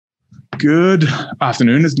Good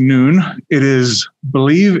afternoon. It's noon. It is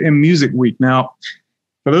Believe in Music Week. Now,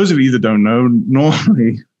 for those of you that don't know,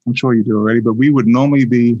 normally, I'm sure you do already, but we would normally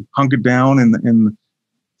be hunkered down in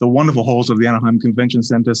the wonderful halls of the Anaheim Convention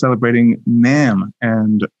Center celebrating NAMM.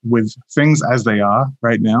 And with things as they are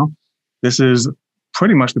right now, this is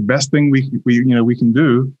pretty much the best thing we can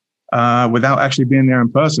do without actually being there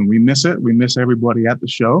in person. We miss it. We miss everybody at the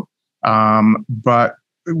show. But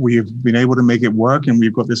we've been able to make it work, and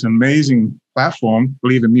we've got this amazing platform,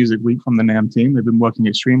 Believe in Music Week, from the NAMM team. They've been working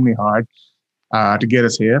extremely hard to get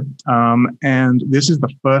us here. And this is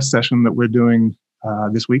the first session that we're doing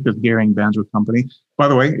this week of Gearing Banjo Company. By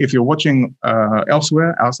the way, if you're watching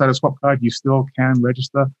elsewhere outside of Swapcard, you still can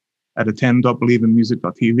register at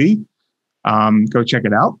attend.believeinmusic.tv. Go check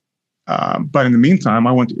it out. But in the meantime,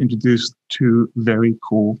 I want to introduce two very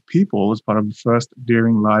cool people as part of the first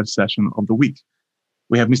Gearing Live session of the week.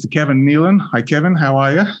 We have Mr. Kevin Nealon. Hi, Kevin. How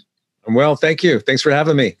are you? I'm well, thank you. Thanks for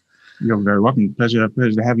having me. You're very welcome. Pleasure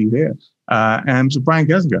to have you here. And Mr. Brian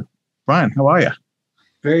Kesinger. Brian, how are you?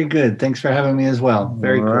 Very good. Thanks for having me as well.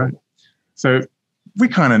 Very cool. Right. So we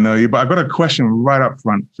kind of know you, but I've got a question right up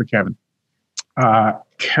front for Kevin.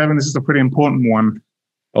 Kevin, this is a pretty important one.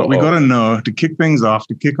 But we got to know, to kick things off,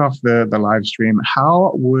 to kick off the live stream,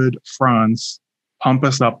 how would France pump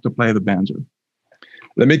us up to play the banjo?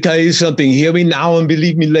 Let me tell you something. Hear me now and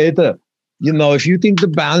believe me later. You know, if you think the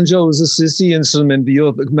banjo is a sissy instrument,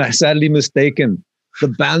 you're sadly mistaken. The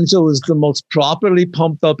banjo is the most properly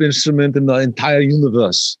pumped up instrument in the entire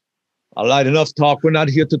universe. All right, enough talk. We're not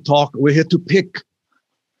here to talk. We're here to pick.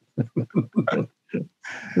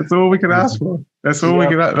 That's all we can ask for. That's all we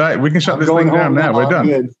can. Right, we can shut this thing down now. We're done.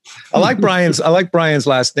 Good. I like Brian's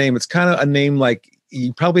last name. It's kind of a name like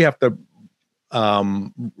you probably have to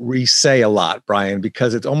re-say a lot, Brian,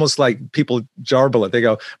 because it's almost like people jarble it. They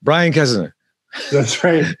go, Brian Kesinger. That's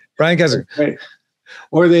right. Brian Kesinger. Right.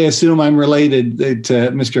 Or they assume I'm related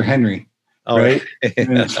to Mr. Henry. Oh, right.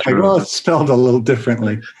 And it's like, well, it's spelled a little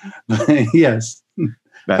differently. Yes.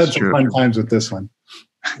 That's true. Fun times with this one.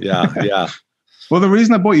 Yeah. Yeah. Well, the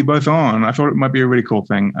reason I brought you both on, I thought it might be a really cool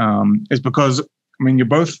thing, is because, I mean, you're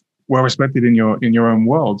both well respected in your own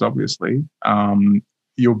worlds, obviously.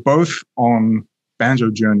 You're both on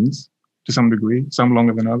banjo journeys to some degree, some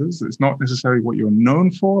longer than others. It's not necessarily what you're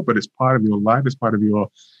known for, but it's part of your life. It's part of your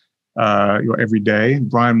everyday.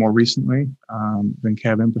 Brian more recently than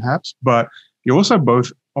Kevin, perhaps. But you're also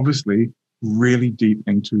both obviously really deep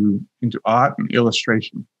into art and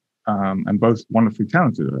illustration, and both wonderfully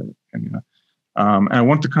talented. And I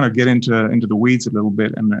want to kind of get into the weeds a little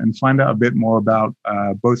bit and find out a bit more about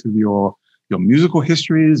both of your musical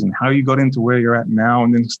histories and how you got into where you're at now,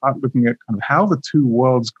 and then start looking at kind of how the two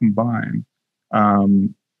worlds combine.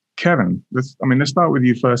 Kevin, let's start with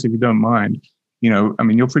you first, if you don't mind.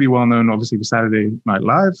 You're pretty well known, obviously, for Saturday Night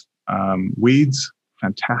Live, Weeds,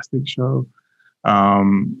 fantastic show.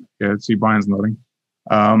 See, Brian's nodding.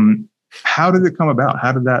 How did it come about?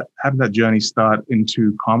 How did that journey start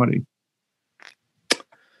into comedy?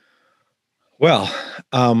 Well,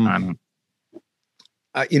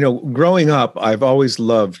 growing up, I've always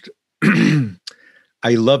loved, I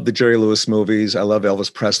love the Jerry Lewis movies. I love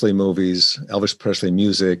Elvis Presley movies, Elvis Presley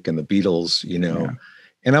music, and the Beatles,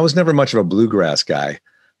 and I was never much of a bluegrass guy.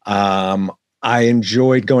 I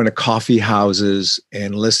enjoyed going to coffee houses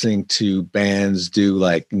and listening to bands do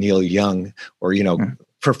like Neil Young or,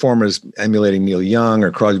 performers emulating Neil Young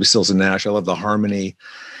or Crosby, Stills and Nash. I love the harmony.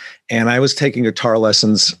 And I was taking guitar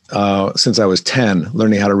lessons since I was 10,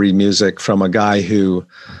 learning how to read music from a guy who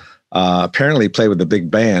apparently played with the big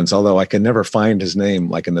bands, although I could never find his name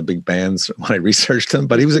like in the big bands when I researched him,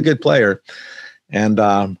 but he was a good player. And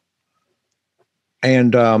I've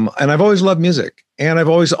always loved music. And I've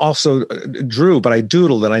always also drew, but I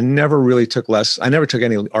doodled, and I never really took I never took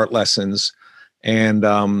any art lessons. And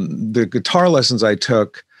the guitar lessons I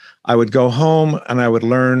took, I would go home and I would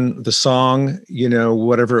learn the song,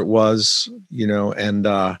 whatever it was, and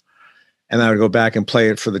I would go back and play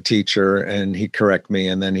it for the teacher, and he'd correct me,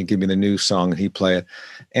 and then he'd give me the new song and he'd play it.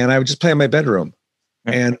 And I would just play in my bedroom.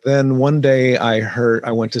 And then one day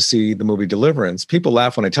I went to see the movie Deliverance. People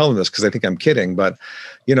laugh when I tell them this because I think I'm kidding. But,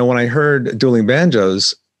 when I heard dueling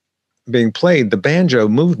banjos being played, the banjo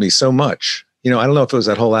moved me so much. I don't know if it was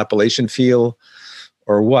that whole Appalachian feel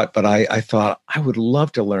or what, but I thought I would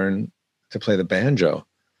love to learn to play the banjo.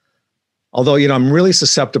 Although, I'm really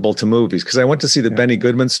susceptible to movies because I went to see the Benny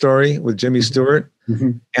Goodman Story with Jimmy Stewart,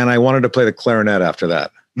 and I wanted to play the clarinet after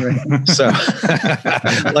that. Right. So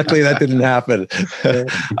luckily that didn't happen.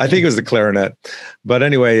 I think it was the clarinet. But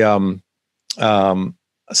anyway,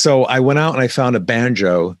 so I went out and I found a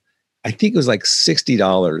banjo I think it was like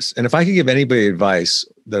 $60. And if I could give anybody advice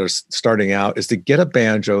that is starting out, is to get a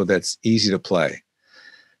banjo that's easy to play.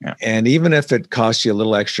 Yeah. And even if it costs you a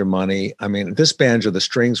little extra money, I mean, this banjo, the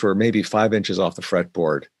strings were maybe 5 inches off the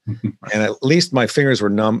fretboard. And at least my fingers were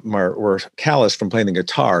numb, were calloused from playing the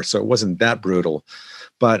guitar. So it wasn't that brutal.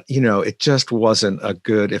 But, you know, it just wasn't a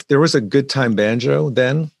good, if there was a good time banjo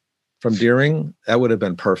then from Deering, that would have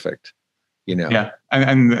been perfect. You know? Yeah,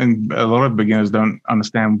 and a lot of beginners don't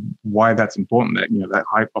understand why that's important. That, you know, that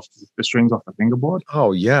height off the strings off the fingerboard.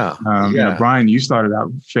 Oh yeah, You know, Brian, you started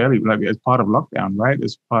out fairly like as part of lockdown, right?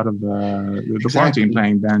 As part of the quarantine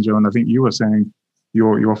playing banjo, and I think you were saying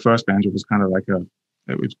your first banjo was kind of like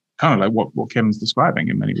it was kind of like what Kevin's describing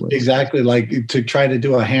in many ways. Exactly, like to try to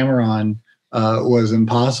do a hammer-on was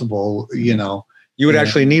impossible. You know, you would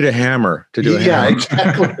actually need a hammer to do a hammer.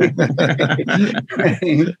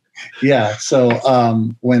 Exactly. Yeah. So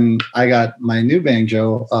when I got my new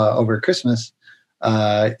banjo over Christmas,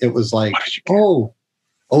 it was like,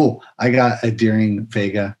 I got a Deering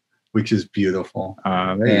Vega, which is beautiful.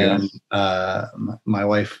 And my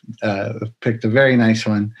wife picked a very nice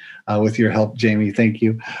one with your help, Jamie. Thank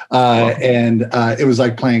you. And it was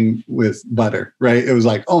like playing with butter, right? It was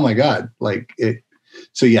like, oh my God, like it.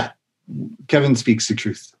 So yeah, Kevin speaks the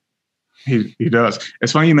truth. He does.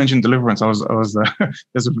 It's funny you mentioned Deliverance. I was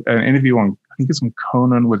there's an interview on, I think it's on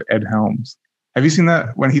Conan with Ed Helms. Have you seen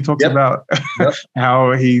that when he talks about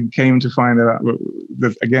how he came to find out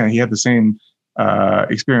that, again, he had the same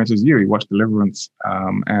experience as you. He watched Deliverance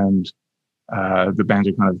and the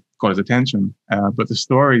banjo kind of got his attention. But the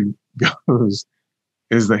story goes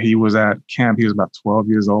is that he was at camp. He was about 12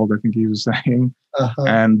 years old, I think he was saying.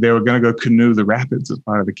 And they were going to go canoe the rapids as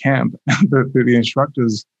part of the camp. The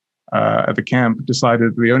instructors at the camp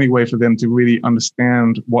decided the only way for them to really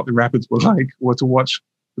understand what the rapids were like was to watch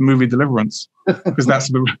the movie Deliverance, because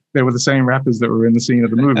they were the same rapids that were in the scene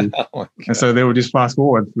of the movie. And so they would just fast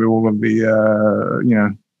forward through all of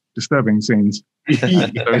the disturbing scenes.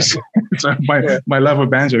 So my love of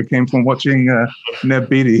banjo came from watching Neb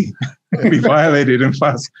Beatty be violated in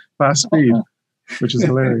fast speed, which is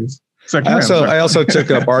hilarious. So I also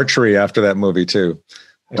took up archery after that movie too.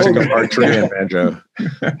 I took up archery and banjo.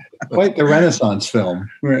 Quite the Renaissance film.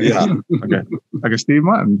 Yeah. Okay. Like a Steve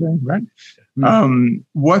Martin thing, right? You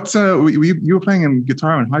were playing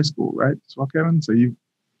guitar in high school, right? So Kevin, so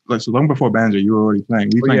so long before banjo, you were already playing.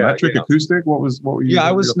 Were you playing electric, acoustic? What were you?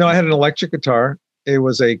 Yeah, I had an electric guitar. It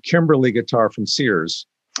was a Kimberly guitar from Sears,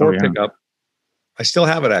 4 pickup. I still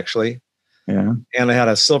have it actually. Yeah. And I had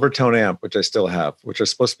a Silvertone amp, which I still have, which are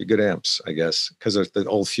supposed to be good amps, I guess, because there's the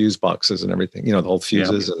old fuse boxes and everything, the old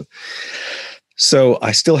fuses. Yeah. And so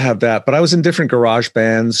I still have that, but I was in different garage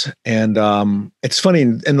bands. And it's funny,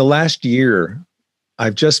 in the last year,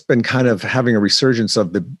 I've just been kind of having a resurgence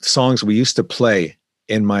of the songs we used to play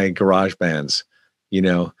in my garage bands,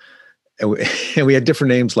 and we had different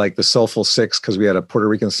names like the Soulful Six, because we had a Puerto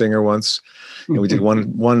Rican singer once, and we did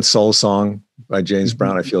one soul song by James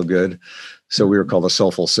Brown, I Feel Good. So we were called the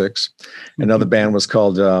Soulful Six. Another band was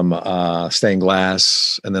called Stained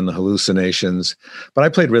Glass, and then the Hallucinations. But I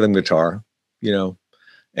played rhythm guitar,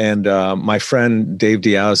 and my friend Dave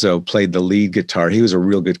Diazzo played the lead guitar. He was a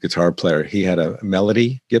real good guitar player. He had a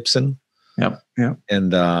Melody Gibson. Yeah.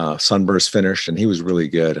 And Sunburst finished, and he was really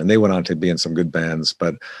good. And they went on to be in some good bands.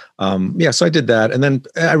 But so I did that. And then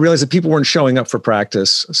I realized that people weren't showing up for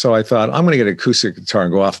practice. So I thought, I'm going to get an acoustic guitar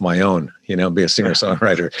and go off my own, be a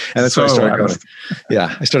singer-songwriter. And that's why I started going.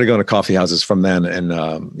 I started going to coffee houses from then and,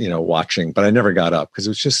 watching. But I never got up because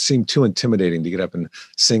it just seemed too intimidating to get up and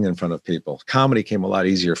sing in front of people. Comedy came a lot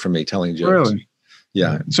easier for me, telling jokes. Really?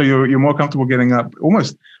 Yeah. So you're more comfortable getting up.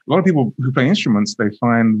 Almost a lot of people who play instruments, they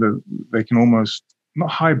find that they can almost not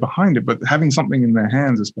hide behind it, but having something in their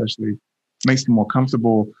hands especially makes them more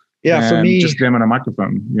comfortable. Yeah, for me, just them on a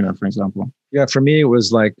microphone, for example. Yeah, for me it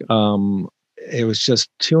was like it was just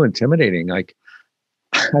too intimidating. Like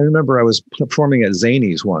I remember I was performing at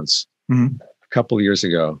Zany's once a couple of years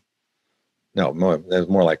ago. No, it was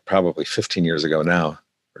more like probably 15 years ago now,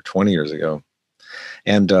 or 20 years ago,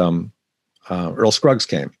 and Earl Scruggs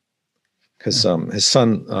came because his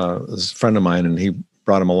son is a friend of mine, and he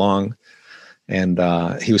brought him along, and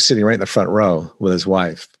he was sitting right in the front row with his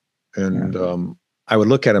wife, and I would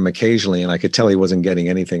look at him occasionally, and I could tell he wasn't getting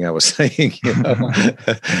anything I was saying,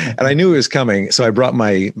 and I knew he was coming, so I brought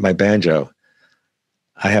my banjo.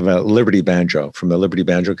 I have a Liberty banjo from the Liberty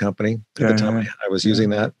Banjo Company at the time. I was using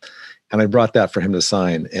that, and I brought that for him to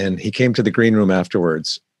sign, and he came to the green room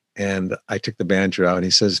afterwards. And I took the banjo out, and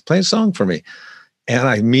he says, "Play a song for me." And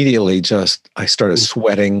I immediately I started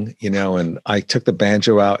sweating, and I took the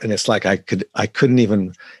banjo out, and it's like I couldn't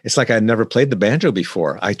even, it's like I'd never played the banjo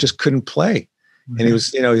before. I just couldn't play. And he was,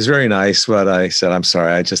 he's very nice, but I said, I'm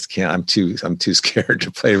sorry, I just can't, I'm too scared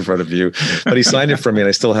to play in front of you. But he signed it for me, and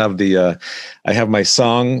I still have I have my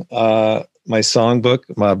songbook,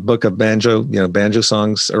 my book of banjo, banjo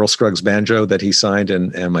songs, Earl Scruggs Banjo that he signed,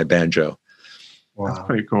 and my banjo. Wow. That's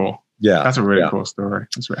pretty cool. Yeah. That's a really cool story.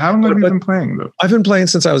 How long have you been playing though? I've been playing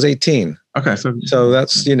since I was 18. Okay. So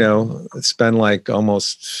that's, it's been like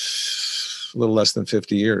almost a little less than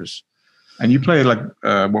 50 years. And you play like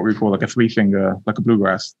what we call like a 3-finger, like a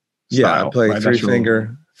bluegrass style. Yeah, I play right?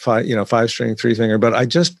 3-finger, 5-string, 3-finger. But I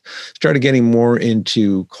just started getting more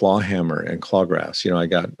into clawhammer and clawgrass. I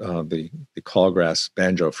got the clawgrass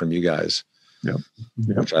banjo from you guys. Yep.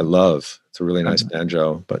 Which I love. It's a really nice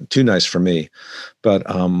banjo, but too nice for me. But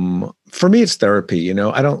for me, it's therapy.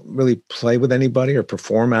 I don't really play with anybody or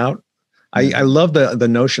perform out. I love the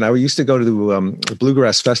notion. I used to go to the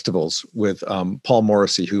bluegrass festivals with Paul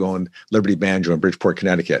Morrissey, who owned Liberty Banjo in Bridgeport,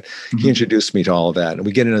 Connecticut. Mm-hmm. He introduced me to all of that. And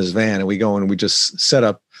we get in his van and we go and we just set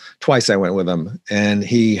up. Twice I went with him, and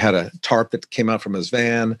he had a tarp that came out from his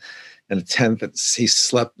van and a tent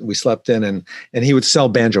that we slept in, and he would sell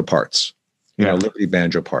banjo parts. Liberty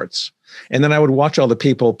banjo parts. And then I would watch all the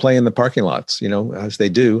people play in the parking lots, as they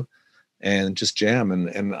do, and just jam.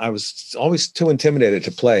 And I was always too intimidated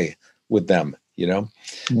to play with them,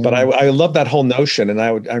 but I love that whole notion. And I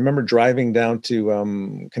remember driving down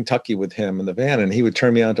to Kentucky with him in the van, and he would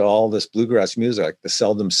turn me on to all this bluegrass music, like the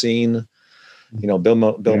Seldom Seen, Bill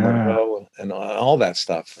Monroe and all that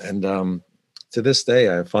stuff. And to this day,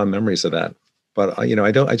 I have fond memories of that. But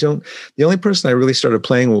I don't. The only person I really started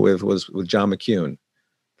playing with was with John McCune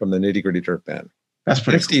from the Nitty Gritty Dirt Band. That's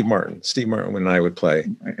pretty. And Steve Martin. Steve Martin and I would play.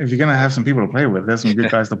 If you're gonna have some people to play with, there's some good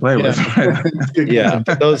guys to play with. Yeah,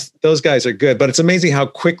 but those guys are good. But it's amazing how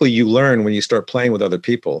quickly you learn when you start playing with other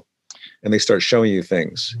people, and they start showing you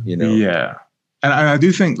things. Yeah, and I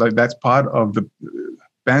do think like that's part of the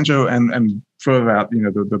banjo and further out.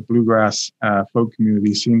 The bluegrass folk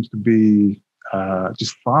community seems to be.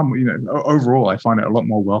 Just far more, overall, I find it a lot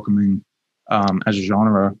more welcoming as a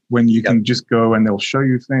genre when you can just go and they'll show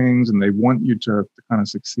you things and they want you to kind of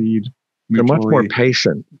succeed. They're much more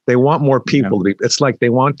patient. They want more people to be. It's like they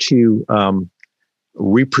want to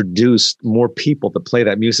reproduce more people to play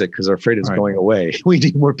that music because they're afraid it's going away. We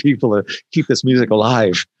need more people to keep this music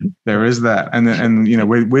alive. There is that, and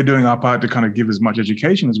we're doing our part to kind of give as much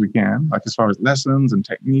education as we can, like as far as lessons and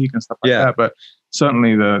technique and stuff like that. But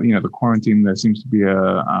certainly the quarantine, there seems to be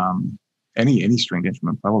any stringed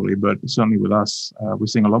instrument probably, but certainly with us, we're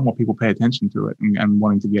seeing a lot more people pay attention to it and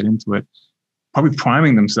wanting to get into it. Probably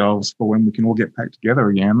priming themselves for when we can all get back together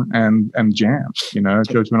again and jam,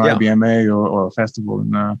 go to an IBMA or a festival.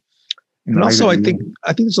 And also, I think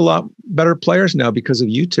there's a lot better players now because of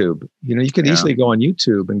YouTube. You can easily go on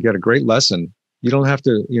YouTube and get a great lesson. You don't have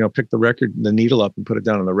to, pick the needle up and put it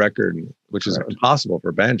down on the record, which is impossible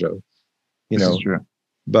for banjo. This is true.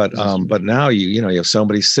 But now you have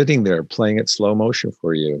somebody sitting there playing it slow motion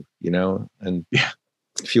for you, and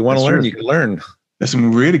if you want to learn, you can learn. There's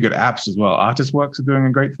some really good apps as well. Artistworks are doing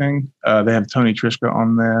a great thing. They have Tony Trischka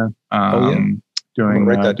on there doing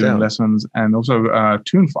lessons. And also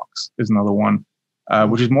TuneFox is another one,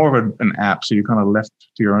 which is more of an app. So you're kind of left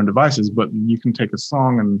to your own devices, but you can take a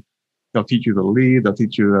song and they'll teach you the lead, they'll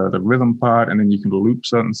teach you the rhythm part, and then you can loop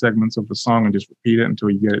certain segments of the song and just repeat it until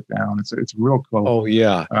you get it down. It's a real cool,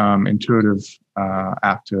 intuitive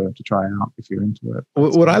app to try out if you're into it.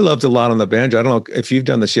 What I loved a lot on the banjo, I don't know if you've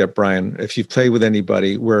done this yet, Brian, if you've played with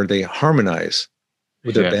anybody where they harmonize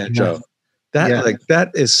with their banjo.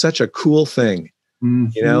 That is such a cool thing.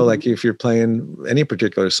 Mm-hmm. Like if you're playing any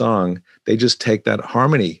particular song, they just take that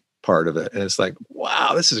harmony part of it. And it's like,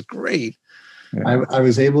 wow, this is great. Yeah. I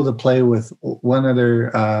was able to play with one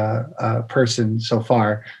other person so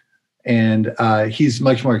far, and he's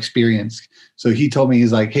much more experienced. So he told me,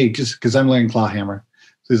 he's like, hey, just because I'm learning clawhammer.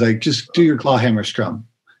 So he's like, just do your clawhammer strum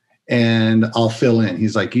and I'll fill in.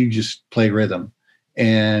 He's like, you just play rhythm.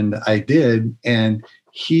 And I did. And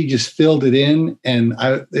he just filled it in. And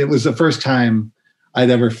it was the first time I'd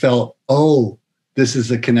ever felt, oh, this is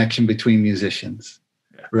the connection between musicians.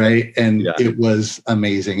 Right. And it was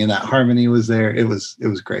amazing. And that harmony was there. It was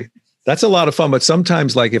great. That's a lot of fun. But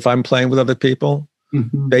sometimes, like if I'm playing with other people,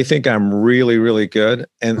 they think I'm really, really good.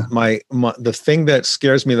 And the thing that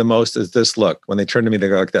scares me the most is this look. When they turn to me, they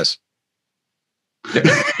go like this.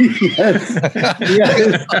 Yes.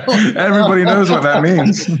 Yes. Everybody knows what that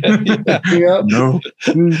means. Yep. No.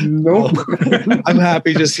 Nope. I'm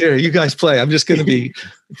happy just here. You guys play. I'm just going to be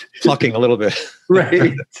plucking a little bit.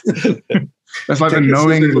 Right. That's like Take the a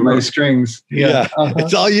knowing scissors to my look. strings. Yeah. Uh-huh.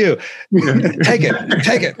 It's all you. Take it.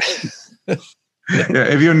 Yeah,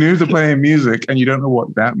 if you're new to playing music and you don't know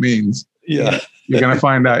what that means, Yeah. you're going to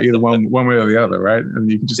find out either one way or the other, right?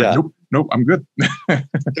 And you can just say, nope, I'm good.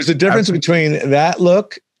 There's a difference between that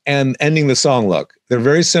look and ending the song look. They're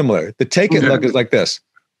very similar. The take it look is like this.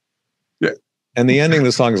 Yeah. And the ending of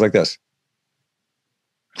the song is like this.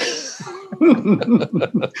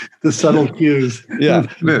 The subtle cues. Yeah.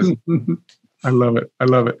 It is. I love it.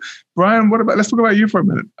 Brian, let's talk about you for a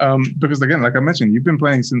minute. Because again, like I mentioned, you've been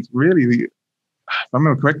playing since really if I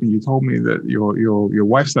remember correctly, you told me that your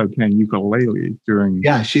wife started playing ukulele during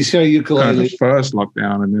she started ukulele kind of the first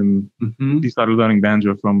lockdown, and then she started learning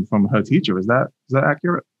banjo from her teacher. Is that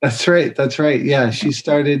accurate? That's right. Yeah, she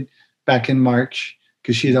started back in March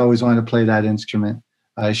because she'd always wanted to play that instrument.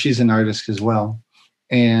 She's an artist as well,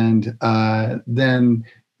 and then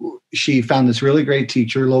she found this really great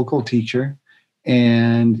teacher, local teacher,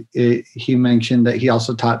 and he mentioned that he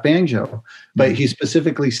also taught banjo, but he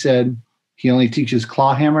specifically said he only teaches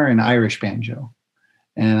clawhammer and Irish banjo.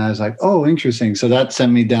 And I was like, oh, interesting. So that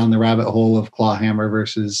sent me down the rabbit hole of clawhammer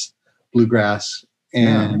versus bluegrass.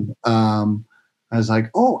 And I was like,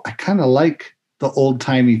 oh, I kind of like the old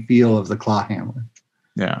timey feel of the clawhammer.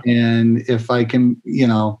 Yeah. And if I can,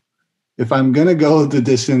 if I'm going to go the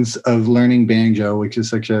distance of learning banjo, which is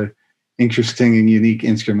such a interesting and unique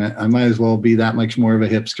instrument, I might as well be that much more of a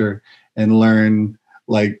hipster and learn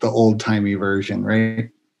like the old timey version. Right.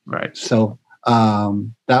 Right. So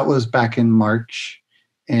that was back in March.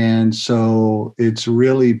 And so it's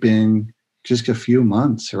really been just a few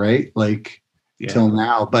months, right? Like till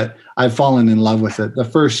now, but I've fallen in love with it. The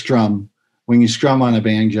first strum, when you strum on a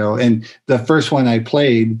banjo, and the first one I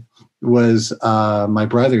played was my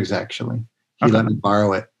brother's actually. He let me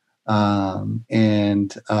borrow it.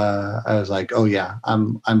 And I was like, oh yeah,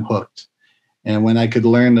 I'm hooked. And when I could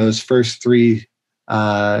learn those first three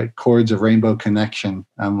chords of Rainbow Connection,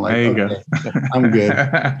 I'm like, okay, I'm good.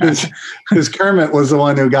 Because Kermit was the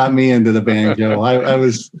one who got me into the banjo. I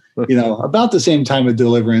was, about the same time of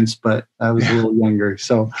Deliverance, but I was a little younger.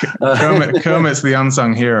 So Kermit's the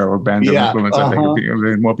unsung hero of banjo influence. I think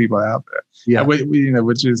there's more people out there. Yeah,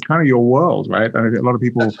 which is kind of your world, right? I mean, a lot of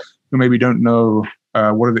people who maybe don't know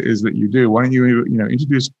what it is that you do. Why don't you,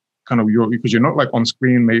 introduce kind of because you're not like on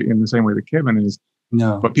screen in the same way that Kevin is.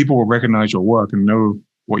 No, but people will recognize your work and know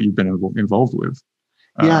what you've been involved with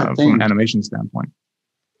from an animation standpoint.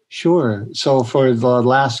 Sure. So for the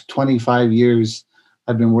last 25 years,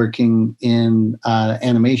 I've been working in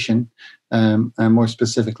animation, and more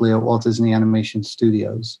specifically at Walt Disney Animation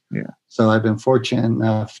Studios. Yeah. So I've been fortunate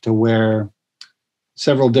enough to wear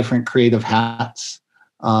several different creative hats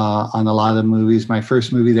on a lot of movies. My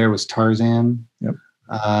first movie there was Tarzan. Yep.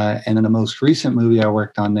 And then the most recent movie I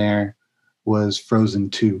worked on there was Frozen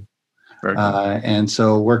 2. And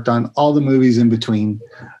so worked on all the movies in between,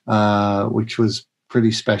 which was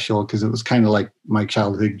pretty special because it was kind of like my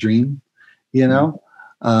childhood dream,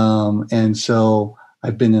 and so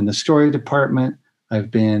I've been in the story department, I've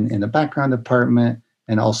been in the background department,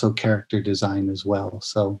 and also character design as well.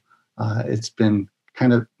 So it's been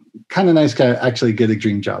kind of nice to actually get a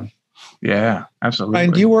dream job. Yeah, absolutely.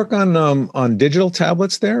 And do you work on digital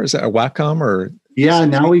tablets there? Is that a Wacom or? Yeah,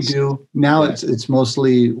 now we do. Now it's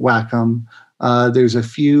mostly Wacom. There's a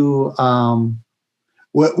few.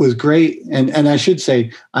 What was great, and I should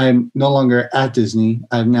say, I'm no longer at Disney.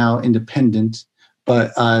 I'm now independent.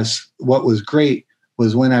 But what was great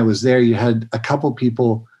was when I was there, you had a couple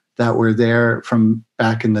people that were there from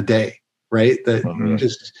back in the day, right? That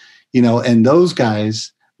just, and those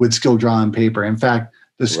guys would still draw on paper. In fact,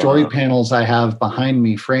 the story panels I have behind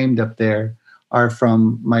me framed up there are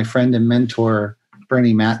from my friend and mentor,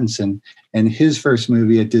 Bernie Mattinson, and his first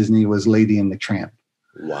movie at Disney was Lady and the Tramp.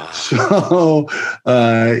 Wow. So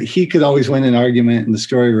he could always win an argument in the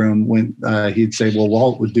story room when he'd say, well,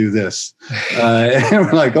 Walt would do this. And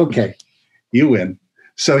we're like, okay, you win.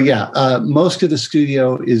 So most of the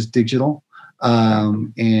studio is digital.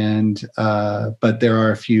 But there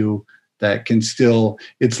are a few that can still,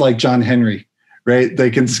 it's like John Henry, right?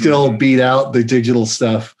 They can still beat out the digital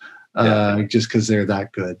stuff just because they're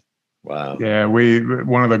that good. Wow. Yeah,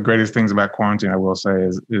 one of the greatest things about quarantine, I will say,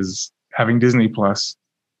 is having Disney Plus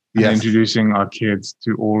and introducing our kids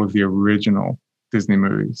to all of the original Disney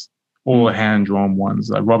movies, all the hand-drawn ones.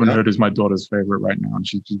 Like Robin Hood is my daughter's favorite right now, and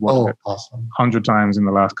she's watched it 100 times in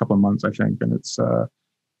the last couple of months, I think, and it's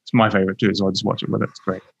It's my favorite too, so I just watch it with it. It's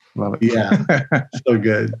great. Love it. Yeah. So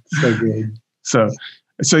good. So good. So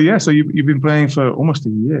you've been playing for almost a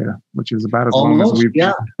year, which is about as long as we've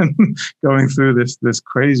been going through this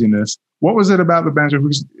craziness. What was it about the banjo?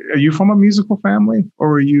 Are you from a musical family,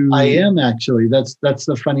 or are you? I am actually. That's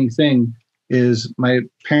the funny thing is my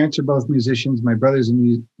parents are both musicians. My brother's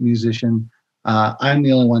a musician. I'm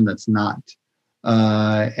the only one that's not,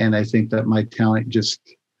 and I think that my talent just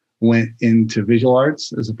went into visual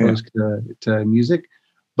arts as opposed to music.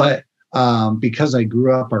 But because I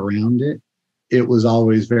grew up around it, it was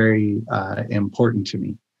always very important to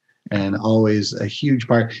me and always a huge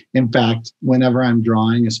part. In fact, whenever I'm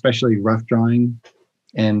drawing, especially rough drawing,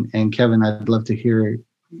 and Kevin, I'd love to hear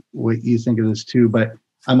what you think of this too, but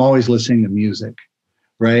I'm always listening to music,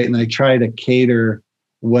 right? And I try to cater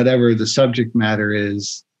whatever the subject matter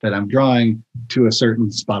is that I'm drawing to a certain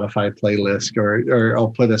Spotify playlist, or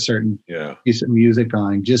I'll put a certain piece of music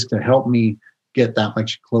on just to help me get that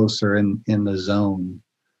much closer in the zone.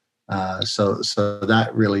 So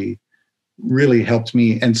that really, really helped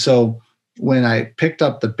me. And so when I picked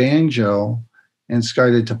up the banjo and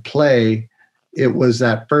started to play, it was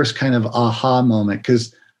that first kind of aha moment,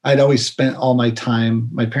 because I'd always spent all my time.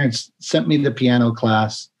 My parents sent me to piano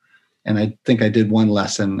class, and I think I did one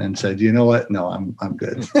lesson and said, you know what? No, I'm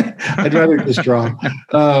good. I'd rather just draw.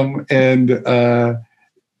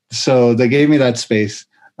 So they gave me that space.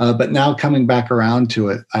 But now coming back around to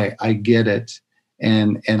it, I get it.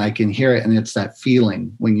 And I can hear it, and it's that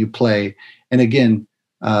feeling when you play. And again,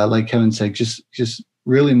 like Kevin said, just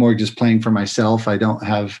really more just playing for myself. I don't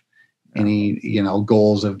have any,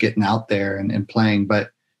 goals of getting out there and playing, but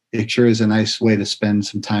it sure is a nice way to spend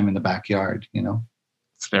some time in the backyard,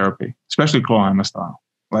 It's therapy, especially clawhammer style.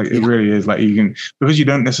 Like it really is. Like you can, because you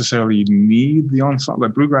don't necessarily need the ensemble.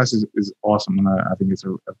 Like bluegrass is awesome, and I think it's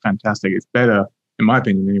a fantastic. It's better, in my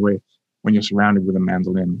opinion, anyway, when you're surrounded with a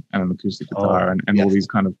mandolin and an acoustic guitar and all these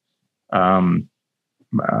kind of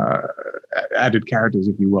added characters,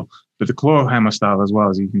 if you will. But the clawhammer style as well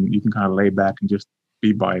is you can kind of lay back and just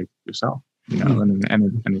be by yourself,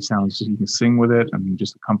 and it sounds just, you can sing with it and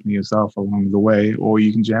just accompany yourself along the way, or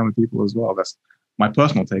you can jam with people as well. That's my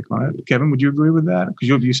personal take on it. Kevin, would you agree with that?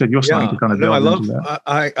 Because you said you're starting to kind of delve into that.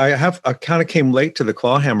 I kind of came late to the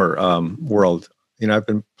clawhammer world. I've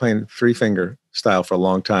been playing 3-finger style for a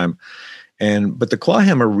long time. But the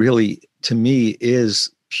clawhammer really, to me,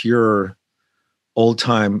 is pure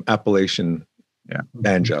old-time Appalachian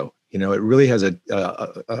banjo. It really has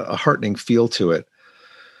a heartening feel to it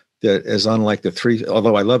that is unlike the 3,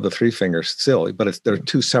 although I love the 3-finger still, but they're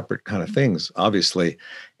two separate kind of things, obviously.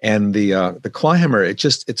 And the clawhammer,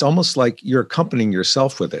 it's almost like you're accompanying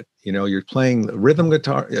yourself with it. You're playing rhythm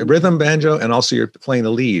banjo, and also you're playing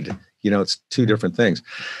the lead. It's two different things.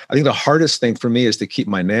 I think the hardest thing for me is to keep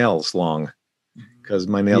my nails long, because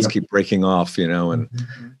my nails keep breaking off, and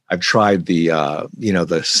I've tried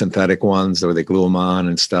the synthetic ones where they glue them on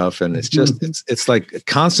and stuff. And it's just, it's like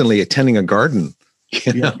constantly attending a garden,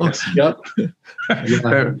 Yep.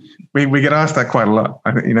 We get asked that quite a lot.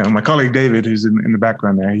 I think, my colleague David, who's in the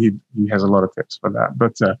background there, he has a lot of tips for that.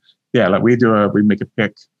 But like we make a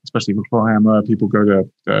pick, especially for clawhammer. People go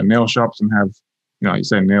to nail shops and have, you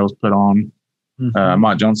say nails put on.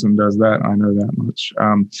 Mark Johnson does that. I know that much.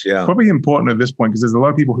 Probably important at this point, because there's a lot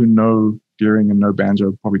of people who know Deering and know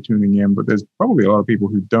banjo probably tuning in, but there's probably a lot of people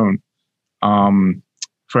who don't.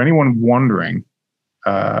 For anyone wondering,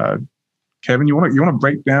 Kevin, you want to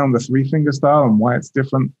break down the 3-finger style and why it's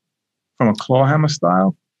different from a clawhammer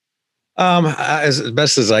style? As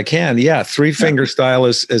best as I can. Yeah, 3-finger style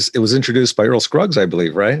is it was introduced by Earl Scruggs, I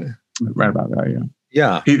believe, right? Right about that. Yeah.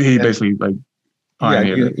 Yeah. He basically like.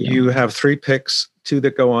 You have 3 picks, 2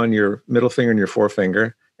 that go on your middle finger and your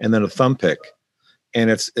forefinger, and then a thumb pick. And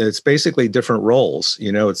it's basically different rolls.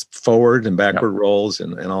 It's forward and backward rolls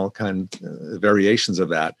and all kind of variations of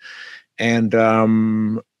that. And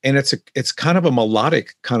it's kind of a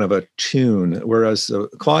melodic kind of a tune, whereas the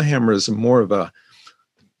clawhammer is more of a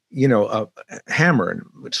hammer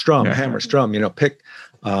and strum, hammer, strum, pick.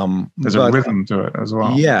 There's a rhythm to it as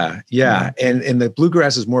well. Yeah. And the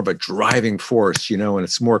bluegrass is more of a driving force, and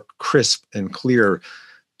it's more crisp and clear.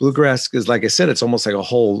 Bluegrass is, like I said, it's almost like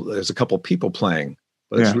there's a couple people playing,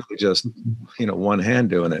 but it's really just, one hand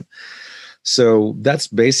doing it. So that's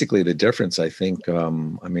basically the difference, I think.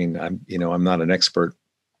 I'm not an expert,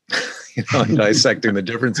 on dissecting the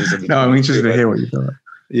differences. No, I'm interested to hear what you thought.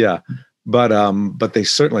 Yeah. But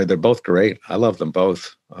they're both great. I love them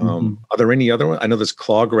both. Are there any other ones? I know there's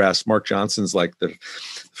clawgrass. Mark Johnson's like the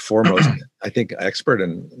foremost, I think, expert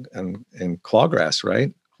in clawgrass,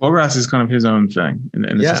 right? Clawgrass is kind of his own thing, and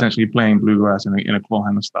it's essentially playing bluegrass in a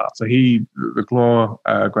clawhammer style. So the claw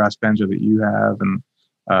grass banjo that you have, and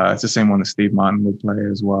it's the same one that Steve Martin would play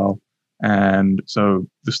as well. And so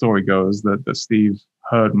the story goes that Steve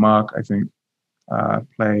heard Mark, I think,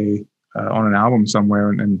 play on an album somewhere,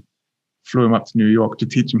 and flew him up to New York to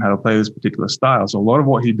teach him how to play this particular style. So a lot of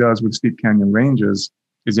what he does with Steep Canyon Rangers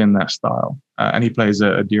is in that style, and he plays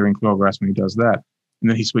a Deering clawgrass when he does that. And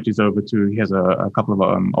then he switches over he has a couple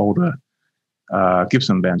of older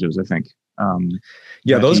Gibson banjos, I think.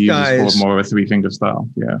 Those guys more of a 3-finger style.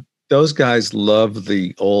 Yeah, those guys love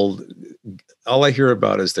the old. All I hear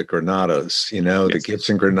about is the Granadas, the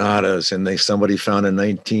Gibson Granadas, and somebody found a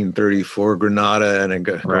 1934 Granada in a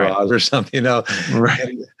garage or something,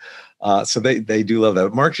 Right. So they do love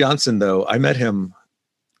that. Mark Johnson, though, I met him.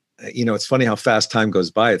 It's funny how fast time goes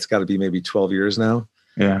by. It's got to be maybe 12 years now.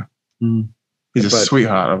 Yeah. Mm. He's a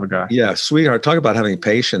sweetheart of a guy. Yeah, sweetheart. Talk about having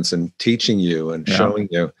patience and teaching you and showing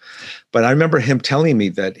you. But I remember him telling me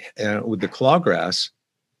that with the clawgrass,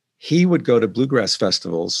 he would go to bluegrass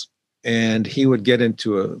festivals and he would get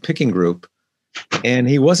into a picking group. And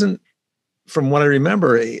he wasn't, from what I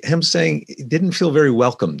remember, him saying he didn't feel very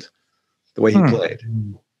welcomed the way he played.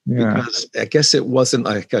 Yeah. Because I guess it wasn't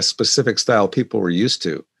like a specific style people were used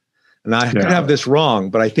to. And I could have this wrong,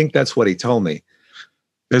 but I think that's what he told me.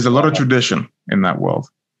 There's a lot of tradition in that world.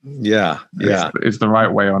 Yeah. It's the right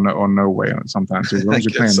way or no way sometimes, as long as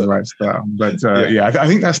you're playing the right style. But I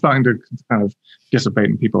think that's starting to kind of dissipate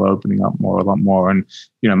and people are opening up a lot more. And,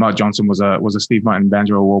 Mark Johnson was a Steve Martin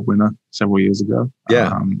Banjo Award winner several years ago.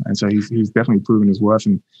 Yeah. And so he's definitely proven his worth.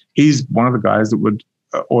 And he's one of the guys that would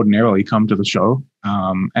ordinarily come to the show.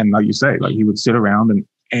 And like you say, like he would sit around and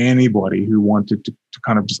anybody who wanted to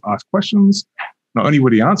kind of just ask questions, not only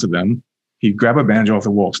would he answer them, he'd grab a banjo off the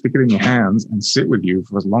wall, stick it in your hands, and sit with you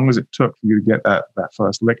for as long as it took for you to get that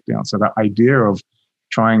first lick down. So that idea of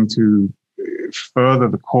trying to further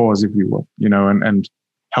the cause, if you will, and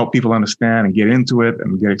help people understand and get into it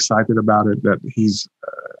and get excited about it, that he's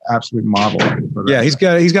absolute marvel. Yeah, he's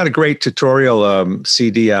got a great tutorial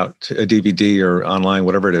CD out, a DVD or online,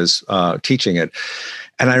 whatever it is, teaching it.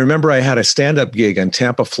 And I remember I had a stand-up gig in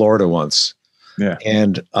Tampa, Florida once. Yeah.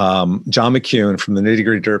 And John McCune from the Nitty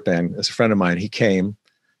Gritty Dirt Band is a friend of mine. He came,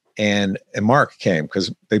 and Mark came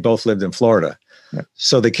because they both lived in Florida. Yeah.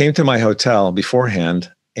 So they came to my hotel beforehand,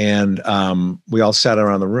 and we all sat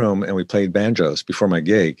around the room and we played banjos before my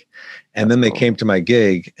gig. And then they came to my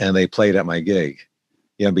gig and they played at my gig.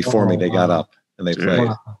 Before me, they got up and they played.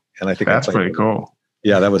 Wow. And I think that's pretty cool.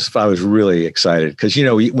 Yeah, I was really excited because,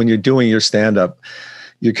 when you're doing your stand-up,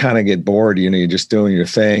 you kind of get bored, you're just doing your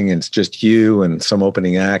thing and it's just you and some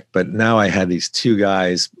opening act. But now I had these two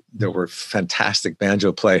guys that were fantastic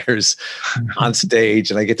banjo players on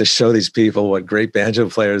stage, and I get to show these people what great banjo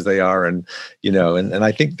players they are. And, and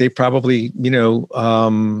I think they probably, made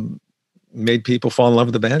people fall in love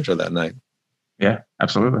with the banjo that night. Yeah,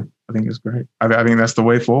 absolutely. I think it's great. I think that's the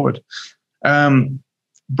way forward.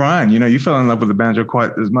 Brian, you fell in love with the banjo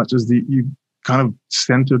quite as much as you kind of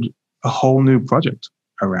centered a whole new project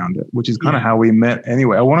around it, which is kind of how we met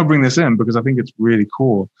anyway. I want to bring this in because I think it's really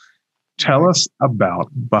cool. Tell us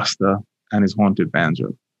about Buster and his haunted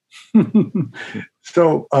banjo.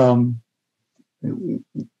 So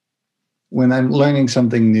when I'm learning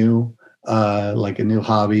something new, like a new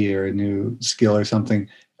hobby or a new skill or something,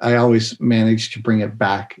 I always manage to bring it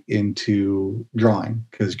back into drawing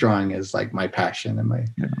because drawing is like my passion and my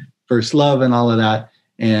first love and all of that.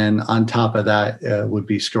 And on top of that would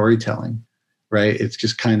be storytelling. Right. It's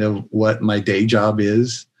just kind of what my day job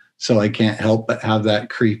is. So I can't help but have that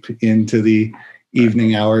creep into the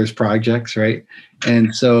evening hours projects. Right.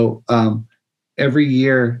 And so every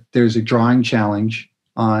year there's a drawing challenge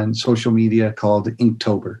on social media called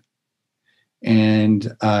Inktober. And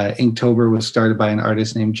Inktober was started by an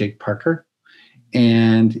artist named Jake Parker.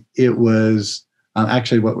 And it was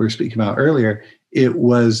actually what we were speaking about earlier. It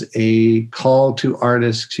was a call to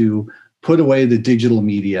artists to put away the digital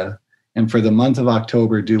media and for the month of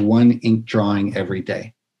October, do one ink drawing every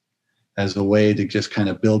day as a way to just kind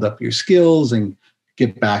of build up your skills and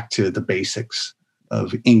get back to the basics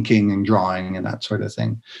of inking and drawing and that sort of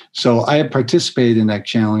thing. So I have participated in that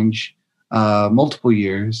challenge multiple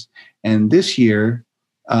years. And this year,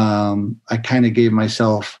 I kind of gave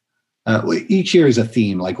myself, each year is a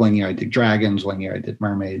theme. Like one year I did dragons, one year I did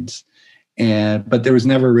mermaids. But there was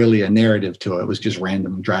never really a narrative to it. It was just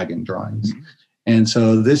random dragon drawings. Mm-hmm. And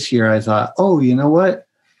so this year I thought, you know what?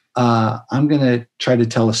 I'm going to try to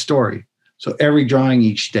tell a story. So every drawing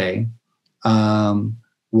each day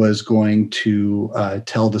was going to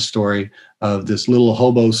tell the story of this little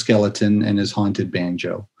hobo skeleton and his haunted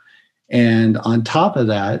banjo. And on top of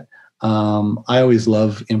that, I always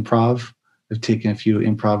love improv. I've taken a few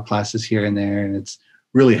improv classes here and there, and it's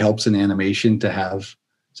really helps in animation to have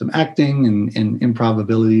some acting and improv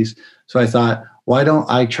abilities. So I thought, why don't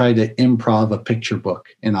I try to improv a picture book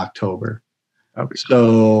in October?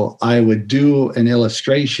 So I would do an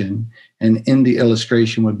illustration, and in the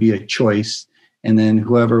illustration would be a choice. And then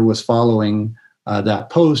whoever was following that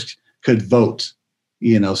post could vote,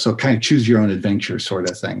 so kind of choose your own adventure sort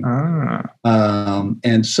of thing.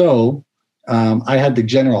 And so I had the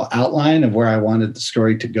general outline of where I wanted the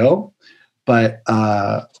story to go, but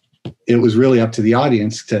it was really up to the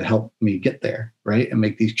audience to help me get there, right? And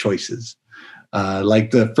make these choices.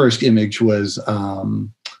 Like the first image was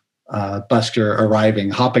Buster arriving,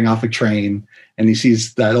 hopping off a train, and he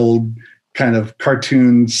sees that old kind of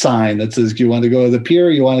cartoon sign that says, do you want to go to the pier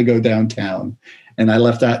or you want to go downtown? And I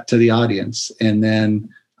left that to the audience. And then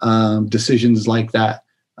decisions like that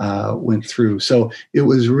went through. So it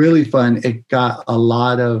was really fun. It got a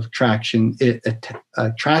lot of traction. It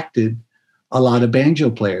attracted a lot of banjo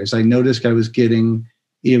players. I noticed I was getting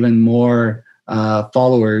even more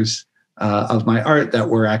followers of my art that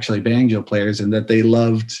were actually banjo players, and that they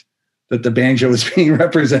loved that the banjo was being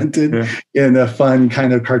represented in a fun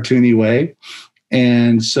kind of cartoony way.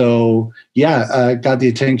 And so, got the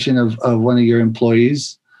attention of one of your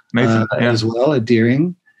employees as well at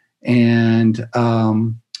Deering. And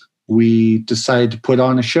we decided to put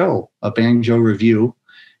on a show, a banjo review.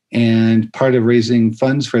 And part of raising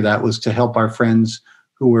funds for that was to help our friends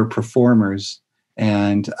who were performers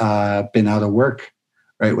and been out of work,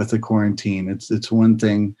 right, with the quarantine. It's one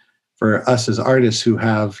thing for us as artists who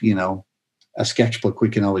have, a sketchbook we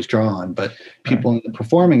can always draw on, but people in the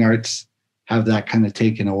performing arts have that kind of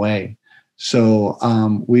taken away. So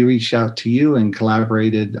we reached out to you and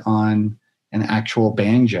collaborated on an actual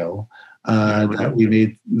banjo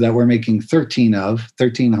that we're making 13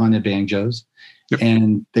 haunted banjos. Yep.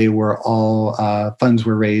 And they were all funds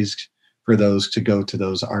were raised for those to go to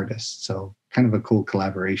those artists. So kind of a cool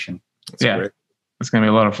collaboration. That's great. It's going to be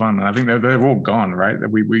a lot of fun. I think they've all gone, right?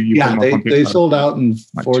 They sold out in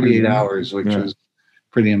 48 hours, which was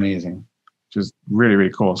pretty amazing. Which is really,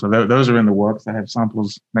 really cool. So those are in the works. I have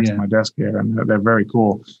samples next to my desk here, and they're very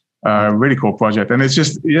cool. Really cool project. And it's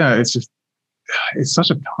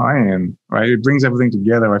such a tie-in, right? It brings everything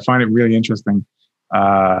together. I find it really interesting.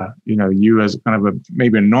 You as kind of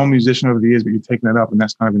maybe a non-musician over the years, but you've taken it up, and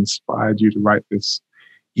that's kind of inspired you to write this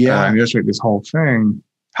and illustrate this whole thing.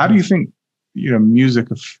 How do you think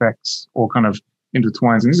music affects or kind of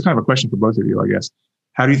intertwines? And this is kind of a question for both of you, I guess.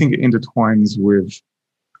 How do you think it intertwines with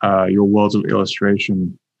your worlds of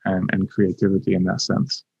illustration and creativity in that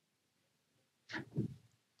sense?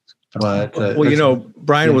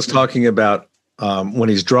 Brian was talking about when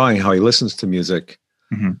he's drawing, how he listens to music,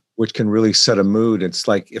 which can really set a mood. It's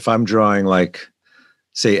like if I'm drawing, like,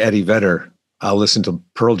 say, Eddie Vedder, I'll listen to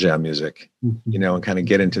Pearl Jam music, and kind of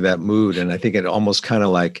get into that mood. And I think it almost kind of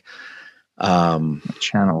like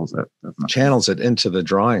channels it into the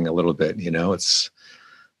drawing a little bit.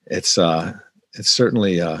 It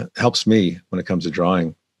certainly helps me when it comes to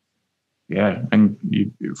drawing. Yeah, and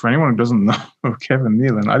for anyone who doesn't know Kevin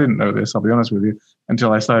Nealon, I didn't know this, I'll be honest with you,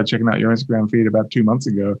 until I started checking out your Instagram feed about 2 months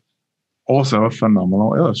ago. Also a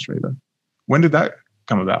phenomenal illustrator. When did that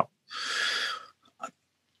come about?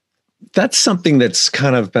 That's something that's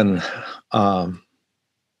kind of been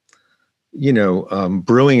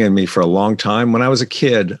brewing in me for a long time. When I was a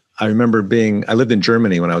kid, I remember I lived in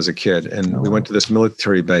Germany when I was a kid, and we went to this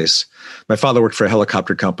military base. My father worked for a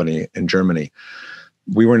helicopter company in Germany.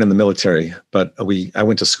 We weren't in the military, but I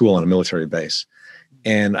went to school on a military base.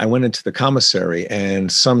 And I went into the commissary,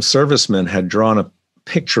 and some serviceman had drawn a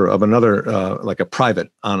picture of another, like a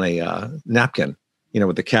private, on a napkin,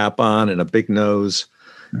 with the cap on and a big nose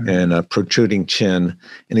and a protruding chin,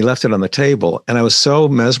 and he left it on the table. And I was so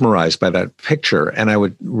mesmerized by that picture, and I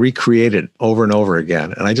would recreate it over and over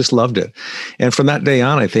again. And I just loved it. And from that day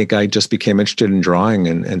on, I think I just became interested in drawing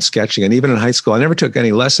and sketching. And even in high school, I never took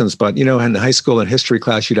any lessons, but, in high school and history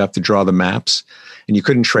class, you'd have to draw the maps, and you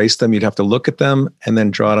couldn't trace them. You'd have to look at them and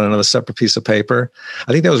then draw it on another separate piece of paper.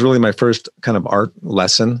 I think that was really my first kind of art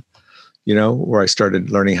lesson, where I started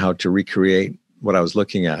learning how to recreate what I was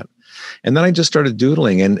looking at. And then I just started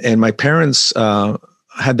doodling, and my parents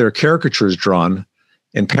had their caricatures drawn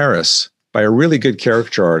in Paris by a really good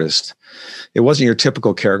caricature artist. It wasn't your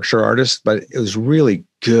typical caricature artist, but it was really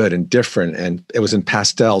good and different. And it was in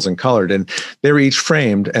pastels and colored. And they were each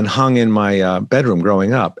framed and hung in my bedroom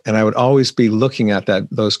growing up. And I would always be looking at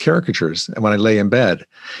those caricatures when I lay in bed.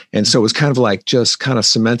 And so it was kind of like just kind of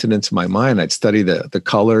cemented into my mind. I'd study the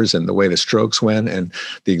colors and the way the strokes went and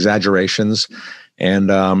the exaggerations. And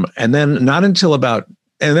then not until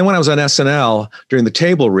and then when I was on SNL during the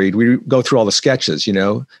table read, we go through all the sketches,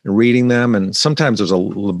 and reading them. And sometimes it was a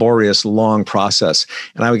laborious, long process.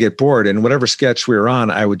 And I would get bored. And whatever sketch we were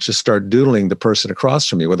on, I would just start doodling the person across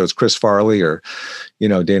from me, whether it's Chris Farley or,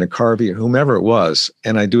 Dana Carvey or whomever it was.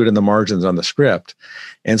 And I do it in the margins on the script.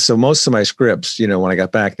 And so most of my scripts, when I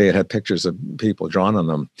got back, they had pictures of people drawn on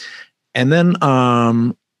them. And then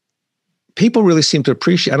people really seem to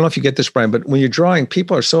appreciate, I don't know if you get this, Brian, but when you're drawing,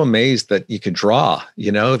 people are so amazed that you can draw,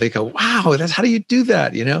 they go, wow, how do you do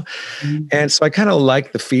that? Mm-hmm. And so I kind of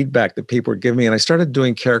liked the feedback that people were giving me. And I started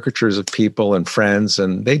doing caricatures of people and friends,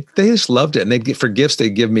 and they just loved it. And for gifts, they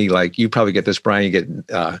give me, like, you probably get this, Brian, you get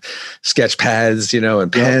sketch pads,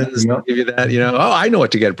 and pens. Yep. Give you that, oh, I know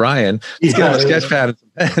what to get Brian. Let's get him a sketch pad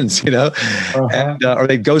and some pens, Uh-huh. and, or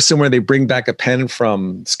they go somewhere, they bring back a pen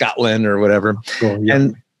from Scotland or whatever. Cool. Yeah.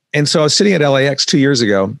 And so I was sitting at LAX 2 years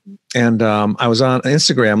ago, and I was on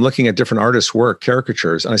Instagram looking at different artists' work,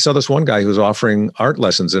 caricatures, and I saw this one guy who was offering art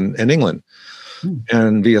lessons in England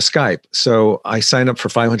and via Skype. So I signed up for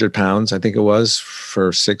 £500, I think it was,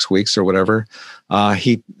 for 6 weeks or whatever.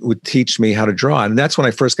 He would teach me how to draw, and that's when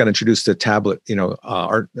I first got introduced to tablet,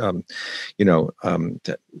 art, like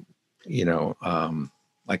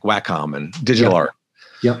Wacom and digital art,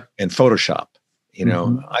 and Photoshop.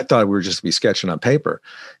 I thought we were just to be sketching on paper.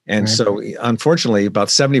 And so unfortunately, about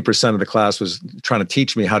 70% of the class was trying to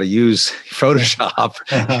teach me how to use Photoshop,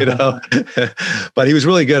 but he was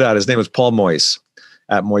really good at it. His name was Paul Moyse,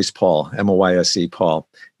 at Moyse Paul, Moyse Paul.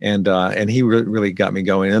 And he really got me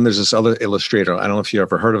going. And there's this other illustrator. I don't know if you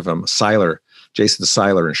ever heard of him, Jason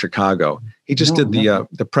Seiler in Chicago. He just did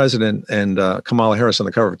the president and Kamala Harris on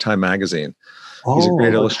the cover of Time magazine. He's a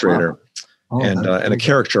great illustrator. Wow. And a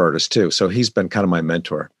caricature artist too. So he's been kind of my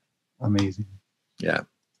mentor. Amazing. Yeah.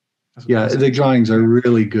 Yeah. The drawings are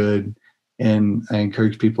really good. And I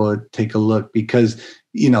encourage people to take a look because,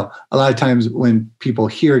 a lot of times when people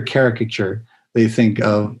hear caricature, they think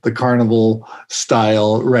of the carnival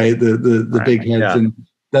style, right? The big heads. And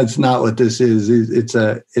that's not what this is. It's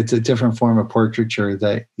a different form of portraiture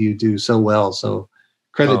that you do so well. So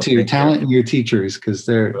credit to your talent and your teachers because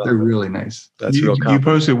they're really nice. That's you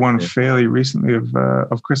posted one Yeah. fairly recently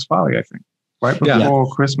of Chris Farley, I think, right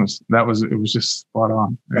before Christmas. It was just spot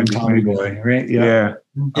on. And Tommy Boy, right? Yeah.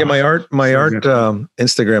 Yeah, my art good.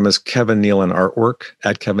 Instagram is Kevin Nealon Artwork,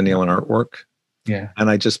 at Kevin Nealon Artwork. Yeah. And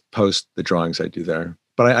I just post the drawings I do there.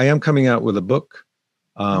 But I am coming out with a book.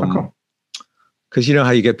 Cool. Because you know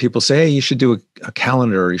how you get people say, hey, you should do a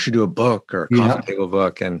calendar, or you should do a book or a coffee table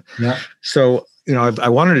book. And so, I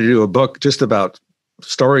wanted to do a book just about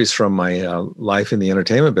stories from my life in the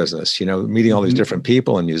entertainment business, meeting all these different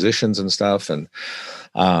people and musicians and stuff. And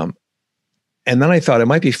then I thought it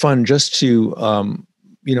might be fun just to,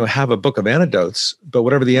 have a book of anecdotes, but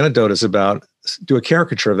whatever the anecdote is about, do a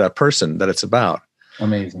caricature of that person that it's about.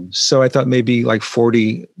 Amazing. So I thought maybe like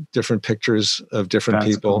 40 different pictures of different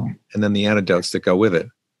people, cool. and then the anecdotes that go with it.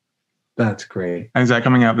 That's great. And is that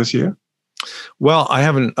coming out this year? Well, I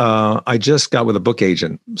haven't, I just got with a book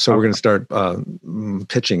agent, so we're going to start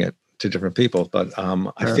pitching it to different people, but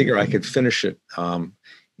I figure I could finish it.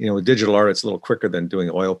 With digital art, it's a little quicker than doing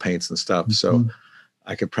oil paints and stuff. So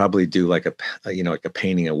I could probably do like a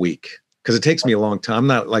painting a week, because it takes me a long time. I'm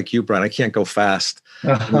not like you, Brian. I can't go fast.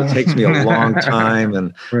 It takes me a long time,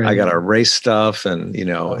 and I got to erase stuff, and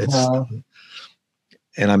it's,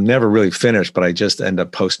 and I'm never really finished, but I just end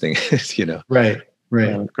up posting it. Right.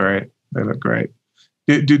 They look great. They look great.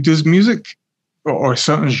 Does music or a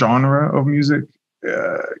certain genre of music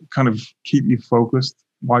kind of keep you focused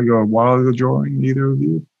while you're drawing, either of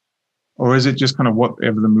you? Or is it just kind of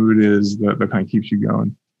whatever the mood is that kind of keeps you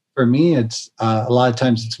going? For me, it's a lot of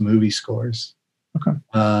times it's movie scores. Okay.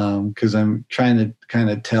 Because I'm trying to kind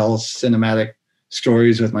of tell cinematic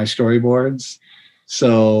stories with my storyboards.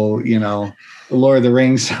 So, the Lord of the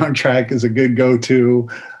Rings soundtrack is a good go-to.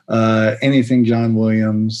 Anything John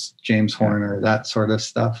Williams, James Horner, that sort of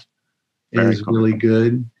stuff is really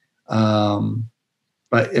good.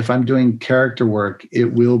 But if I'm doing character work,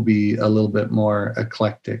 it will be a little bit more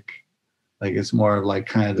eclectic. Like it's more of like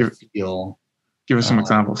kind of the feel. Give us some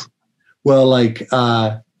examples. Well, like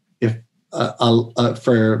if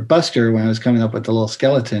for Buster, when I was coming up with the little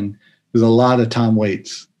skeleton, there's a lot of Tom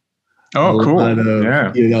Waits. Oh, A cool. lot of,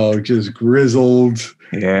 Yeah. just grizzled,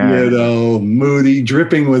 Yeah. moody,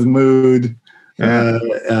 dripping with mood,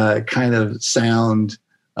 Yeah. kind of sound,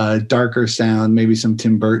 darker sound, maybe some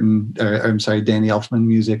Tim Burton, Danny Elfman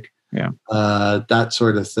music. Yeah. That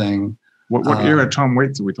sort of thing. What era Tom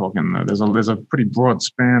Waits are we talking though? There's a pretty broad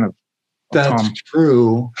span of That's Tom.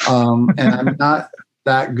 true. And I'm not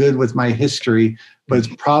that good with my history, but it's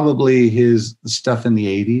probably his stuff in the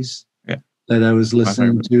 80s that I was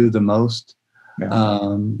listening to the most.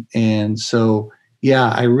 Yeah. And so,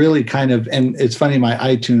 I really kind of, and it's funny, my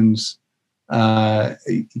iTunes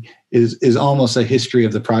is almost a history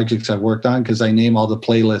of the projects I've worked on, because I name all the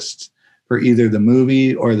playlists for either the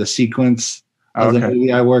movie or the sequence of the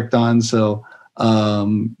movie I worked on. So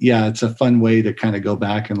it's a fun way to kind of go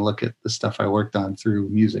back and look at the stuff I worked on through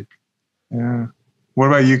music. Yeah. What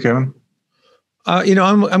about you, Kevin?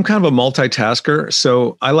 I'm kind of a multitasker,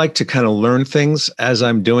 so I like to kind of learn things as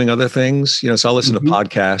I'm doing other things. So I'll listen to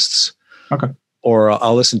podcasts, or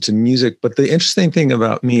I'll listen to music. But the interesting thing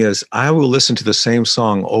about me is I will listen to the same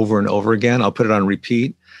song over and over again. I'll put it on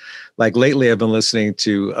repeat. Like lately, I've been listening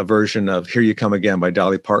to a version of "Here You Come Again" by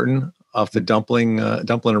Dolly Parton off the Dumpling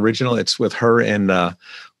original. It's with her and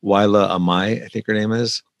Wila Amai, I think her name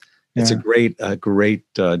is. It's a great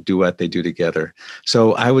duet they do together.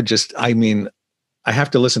 So I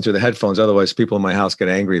have to listen through the headphones. Otherwise, people in my house get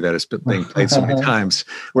angry that it's being played so many times,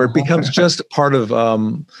 where it becomes just part of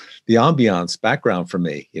the ambiance background for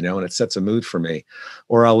me, and it sets a mood for me.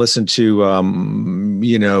 Or I'll listen to,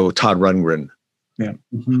 Todd Rundgren,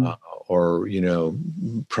 or,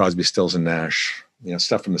 Crosby, Stills and Nash,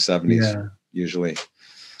 stuff from the 70s, usually.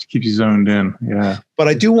 Keeps you zoned in. Yeah. But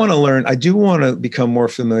I do want to learn. I do want to become more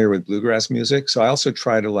familiar with bluegrass music. So I also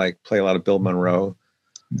try to play a lot of Bill Monroe,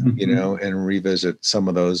 and revisit some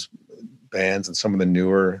of those bands and some of the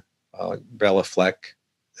newer, Bella Fleck,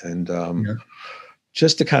 and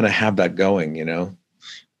just to kind of have that going,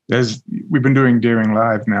 We've been doing Deering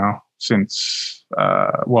Live now since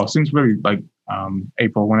really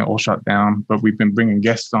April, when it all shut down, but we've been bringing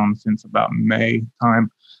guests on since about May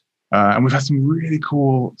time. And we've had some really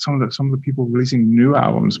cool, some of the people releasing new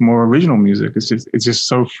albums, more original music. It's just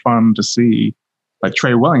so fun to see, like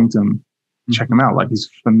Trey Wellington. Check him out. He's a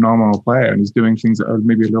phenomenal player, and he's doing things that are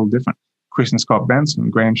maybe a little different. Christian Scott Benson,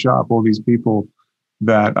 Graham Sharp, all these people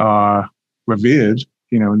that are revered,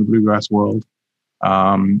 in the bluegrass world.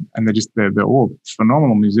 And they're all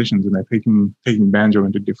phenomenal musicians, and they're taking banjo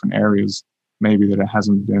into different areas, maybe that it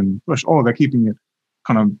hasn't been pushed. Or they're keeping it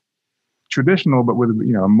kind of traditional, but with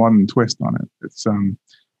a modern twist on it. It's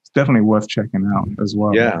definitely worth checking out as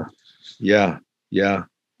well. Yeah.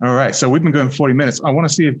 All right, so we've been going 40 minutes. I want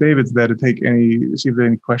to see if David's there to see if there are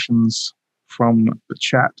any questions from the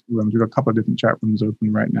chat rooms. We've got a couple of different chat rooms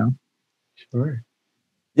open right now. Sure.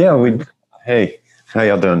 Yeah, hey, how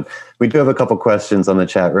y'all doing? We do have a couple questions on the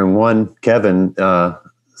chat room. One, Kevin,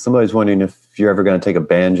 somebody's wondering if you're ever going to take a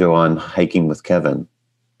banjo on hiking with Kevin.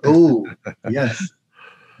 Oh, yes.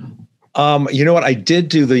 You know what? I did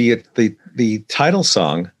do the title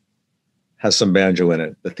song has some banjo in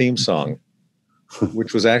it, the theme song,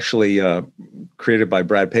 which was actually created by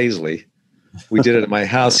Brad Paisley. We did it at my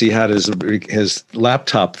house. He had his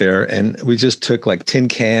laptop there, and we just took tin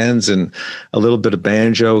cans and a little bit of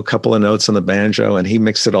banjo, a couple of notes on the banjo, and he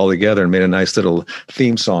mixed it all together and made a nice little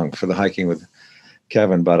theme song for the hiking with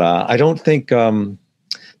Kevin. But I don't think the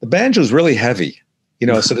banjo is really heavy,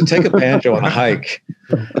 so to take a banjo on a hike,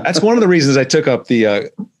 that's one of the reasons I took up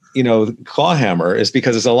the claw hammer, is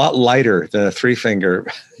because it's a lot lighter than a 3-finger,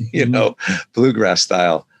 bluegrass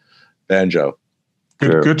style banjo.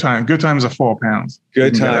 Good times are 4 pounds.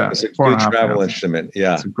 Good time. It's a good travel instrument.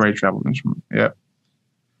 Yeah. It's a great travel instrument. Yeah.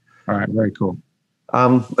 All right. Very cool.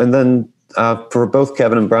 And then for both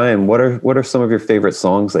Kevin and Brian, what are some of your favorite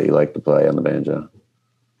songs that you like to play on the banjo?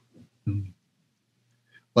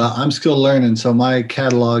 Well, I'm still learning, so my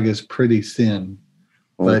catalog is pretty thin,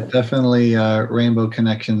 but definitely Rainbow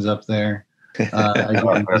Connection's up there.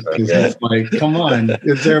 Again, it's come on,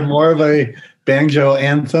 is there more of a banjo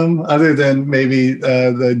anthem other than maybe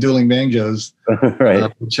the dueling banjos,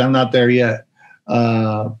 right? Which I'm not there yet.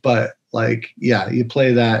 But you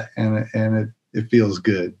play that and it feels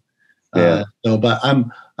good. Yeah. But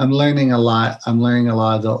I'm learning a lot. I'm learning a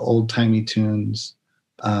lot of the old timey tunes,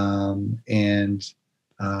 I'm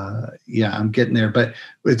getting there. But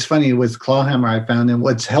it's funny with clawhammer, I found, and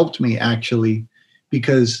what's helped me actually,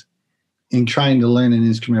 because in trying to learn an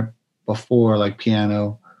instrument before, like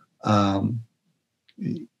piano,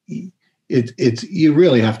 it's you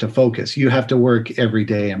really have to focus. You have to work every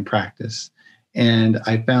day and practice. And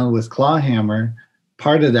I found with clawhammer,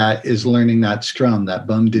 part of that is learning that strum, that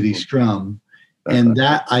bum diddy strum. And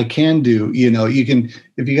that I can do. You can,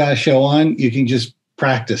 if you got a show on, you can just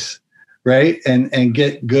practice, right? And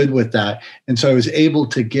get good with that. And so I was able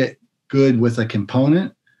to get good with a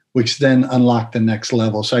component, which then unlocked the next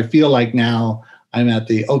level. So I feel like now I'm at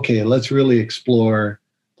okay, let's really explore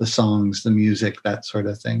the songs, the music, that sort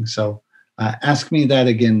of thing. So ask me that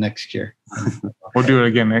again next year. We'll do it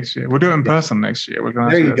again next year. We'll do it in person next year. We're going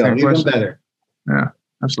to there you go, even better. Yeah,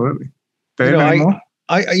 absolutely. Dave, any more?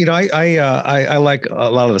 I like a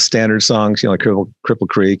lot of the standard songs, like Cripple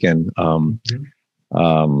Creek and all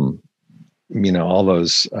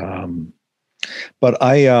those. But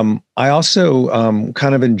I also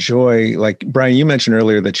kind of enjoy, like Brian, you mentioned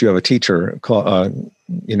earlier that you have a teacher,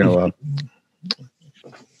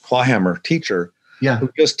 clawhammer teacher, who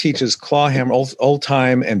just teaches clawhammer, old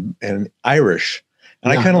time and Irish.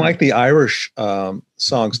 And I kind of like the Irish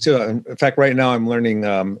songs too. In fact, right now I'm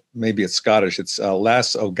learning, maybe it's Scottish. It's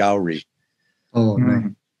Lass O'Gowrie. Oh,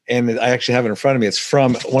 nice. And I actually have it in front of me. It's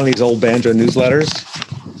from one of these old banjo newsletters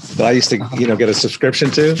that I used to, get a subscription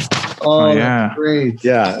to. Oh, yeah, great.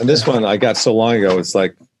 Yeah, and this one I got so long ago. It's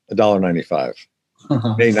like $1.95.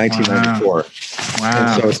 May 1994.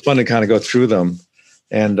 Wow. And so it's fun to kind of go through them.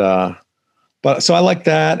 And but so I like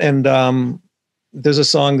that. And there's a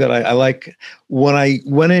song that I like. When I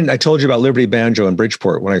went in, I told you about Liberty Banjo in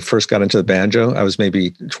Bridgeport. When I first got into the banjo, I was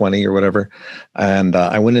maybe 20 or whatever. And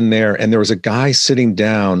I went in there and there was a guy sitting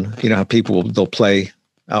down, how people they'll play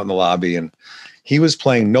out in the lobby. And he was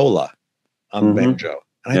playing Nola on banjo.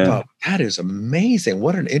 And I thought, that is amazing.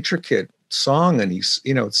 What an intricate song. And he's,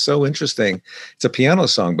 it's so interesting. It's a piano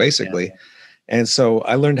song, basically. Yeah. And so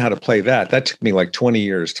I learned how to play that. That took me like 20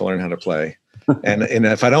 years to learn how to play. And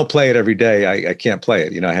if I don't play it every day, I can't play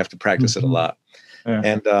it. I have to practice it a lot. Yeah.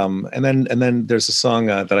 And then there's a song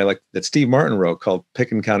that I like that Steve Martin wrote called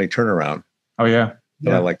Picken County Turnaround. Oh yeah.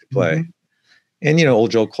 That I like to play. And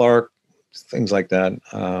old Joe Clark, things like that.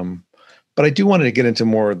 But I do want to get into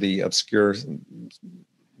more of the obscure,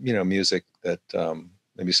 music that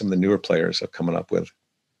maybe some of the newer players have coming up with.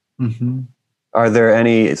 Mm-hmm. Are there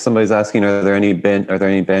any? Somebody's asking. Are there any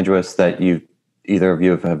banjoists that either of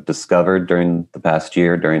you have discovered during the past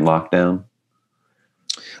year during lockdown?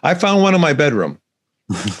 I found one in my bedroom.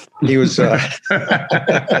 He was. I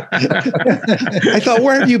thought,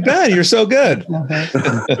 where have you been? You're so good.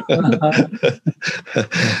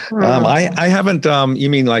 I haven't. You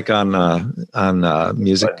mean like on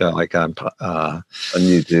music, like on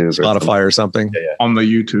YouTube, Spotify or something? Yeah. On the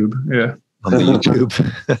YouTube, yeah. On the YouTube,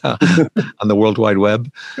 on the World Wide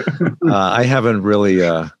Web. I haven't really.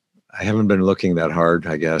 I haven't been looking that hard,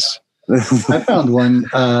 I guess. I found one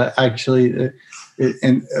actually.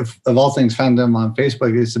 And of all things, found them on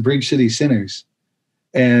Facebook. It's the Bridge City Sinners,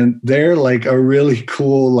 and they're like a really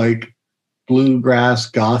cool, like bluegrass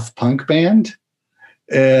goth punk band.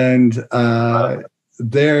 And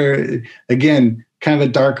they're again kind of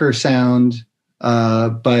a darker sound,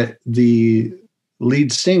 but the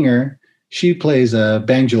lead singer, she plays a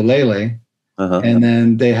banjolele, and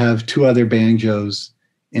then they have two other banjos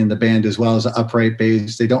in the band as well as an upright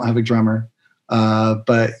bass. They don't have a drummer.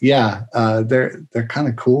 But yeah, they're kind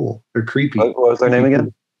of cool. They're creepy. What was their name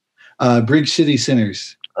again? Bridge City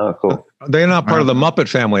Sinners. Oh, cool. They're not part of the Muppet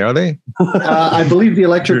family, are they? I believe the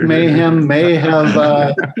Electric Mayhem may have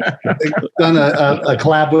done a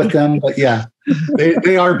collab with them, but yeah,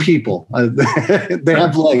 they are people. They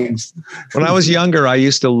have legs. When I was younger, I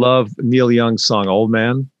used to love Neil Young's song "Old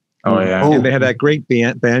Man." Oh yeah, and they had that great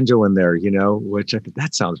banjo in there, which I thought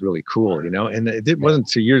that sounds really cool, And it wasn't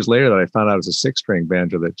 2 years later that I found out it was a 6-string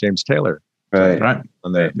banjo that James Taylor right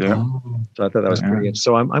on there. Yeah. So I thought that was pretty interesting.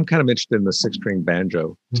 So I'm kind of interested in the 6-string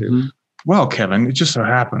banjo too. Mm-hmm. Well, Kevin, it just so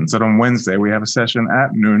happens that on Wednesday we have a session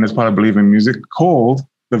at noon as part of Believe in Music called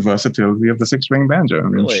 "The Versatility of the 6-String Banjo,"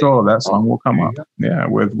 and really? I'm sure that song will come up. Yeah,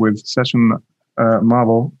 with session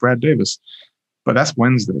marvel Brad Davis. But that's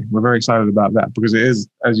Wednesday. We're very excited about that because it is,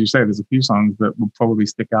 as you say, there's a few songs that will probably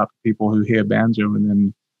stick out to people who hear banjo, and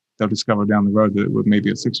then they'll discover down the road that it was maybe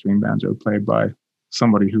a 6-string banjo played by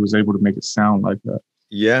somebody who was able to make it sound like a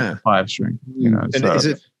 5-string. And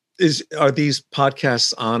are these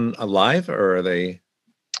podcasts on live or are they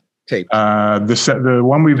taped? The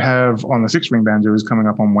one we have on the 6-string banjo is coming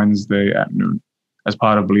up on Wednesday at noon as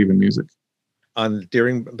part of Believe in Music. On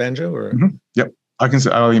Deering Banjo or? Mm-hmm. Yep.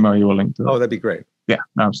 I'll email you a link to that. Oh, that'd be great. Yeah,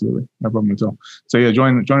 absolutely. No problem at all. So yeah,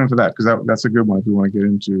 join in for that because that's a good one if you want to get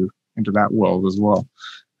into that world as well.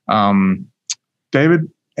 David,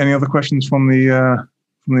 any other questions from the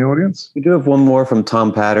from the audience? We do have one more from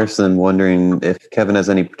Tom Patterson, wondering if Kevin has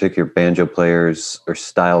any particular banjo players or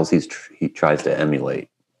styles he tries to emulate.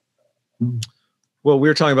 Well, we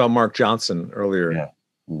were talking about Mark Johnson earlier. Yeah.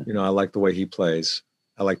 You know, I like the way he plays.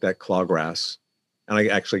 I like that clawgrass. And I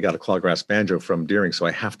actually got a clawgrass banjo from Deering, so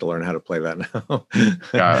I have to learn how to play that now.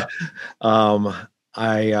 Got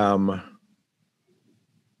it.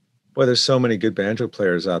 Boy, there's so many good banjo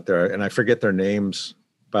players out there, and I forget their names,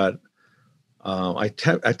 but I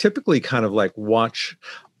typically kind of like watch.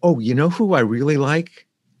 Oh, you know who I really like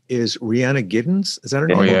is Rhianna Giddens. Is that her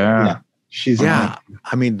name? Oh yeah. She's I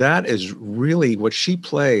mean, that is really what she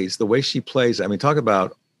plays, the way she plays. I mean, talk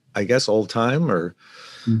about, I guess, old time or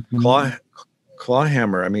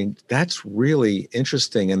clawhammer. I mean, that's really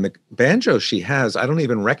interesting. And the banjos she has, I don't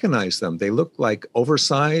even recognize them. They look like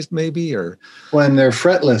oversized maybe, or when they're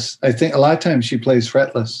fretless. I think a lot of times she plays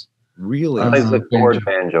fretless. Really? Plays the chord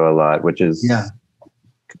banjo a lot, which is,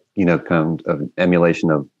 you know, kind of an emulation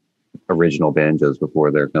of original banjos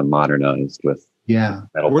before they're kind of modernized with metal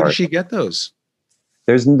Where parts. does she get those?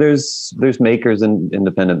 There's makers and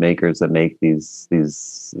independent makers that make these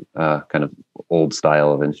kind of old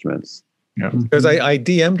style of instruments. Yeah. Because I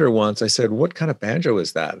DM'd her once. I said, "What kind of banjo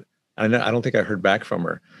is that?" And I don't think I heard back from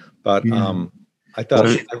her, but I thought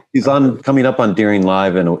she's coming up on Deering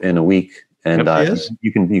Live in a week, and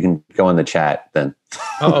you can go on the chat then.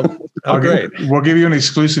 Great! We'll give you an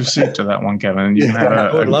exclusive seat to that one, Kevin, and you can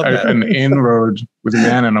have an inroad with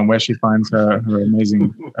Rhiannon on where she finds her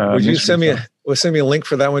amazing. Would you send me a link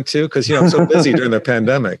for that one too? Because I'm so busy during the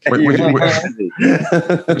pandemic. Would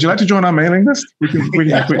you like to join our mailing list? We can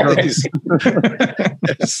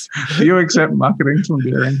Yes. Do you accept marketing from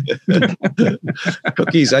Deering?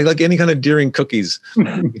 Cookies. I like any kind of Deering cookies.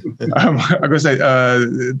 I'm going to say,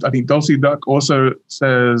 I think Dulcie Duck also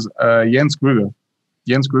says Jens Kruger.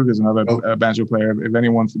 Jens Kruger is another banjo player. If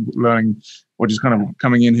anyone's learning or just kind of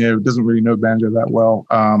coming in here who doesn't really know banjo that well,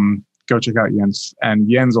 go check out Jens. And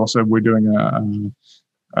Jens also, we're doing a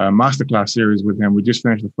masterclass series with him. We just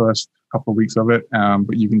finished the first couple of weeks of it,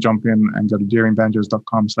 but you can jump in and go to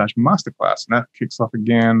deeringbanjos.com/masterclass. And that kicks off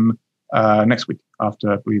again next week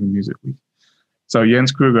after Believe in Music Week. So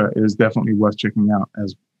Jens Kruger is definitely worth checking out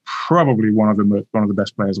as probably one of the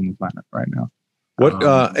best players on the planet right now.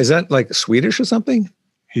 What is that, like Swedish or something?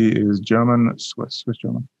 He is German, Swiss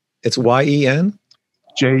German. It's YEN?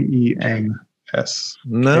 JENS.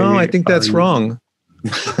 No, I think that's wrong.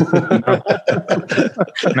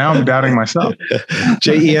 Now I'm doubting myself.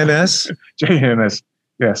 JENS? JENS,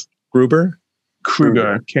 yes. Gruber?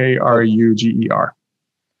 Kruger, KRUGER.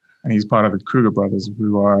 And he's part of the Kruger brothers,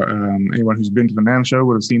 who are, anyone who's been to the NAMM show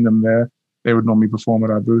would have seen them there. They would normally perform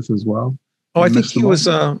at our booth as well. Oh, I think he was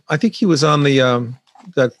on the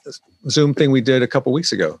that Zoom thing we did a couple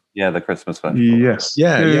weeks ago. Yeah, the Christmas festival. Yes.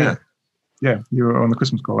 Yeah. You were on the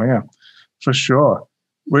Christmas call. Yeah, for sure.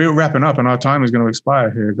 We're wrapping up, and our time is going to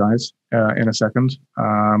expire here, guys, in a second.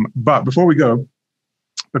 But before we go,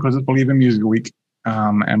 because it's Believe in Music Week,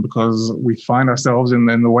 and because we find ourselves in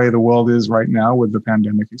the way the world is right now with the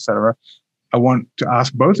pandemic, etc., I want to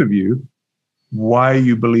ask both of you why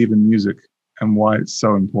you believe in music and why it's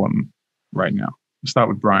so important right now. We'll start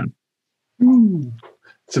with Brian.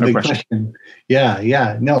 It's a big question.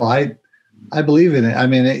 Yeah. No, I believe in it. I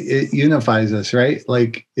mean, it unifies us, right?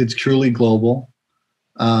 Like, it's truly global.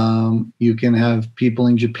 You can have people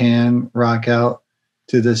in Japan rock out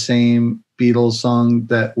to the same Beatles song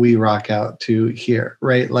that we rock out to here,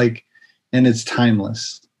 right? Like, and it's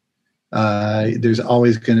timeless. There's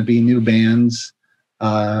always going to be new bands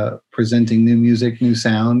presenting new music, new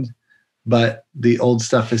sound. But the old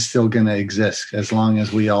stuff is still going to exist as long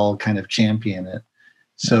as we all kind of champion it.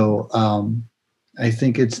 So I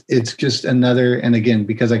think it's just another, and again,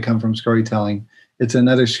 because I come from storytelling, it's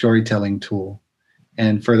another storytelling tool.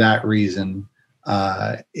 And for that reason,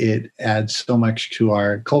 it adds so much to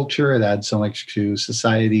our culture. It adds so much to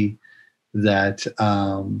society that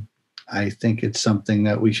I think it's something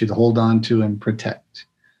that we should hold on to and protect.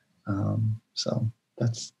 So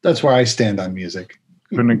that's where I stand on music.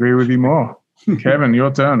 Couldn't agree with you more. Kevin,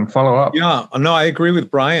 your turn. Follow up. Yeah, no, I agree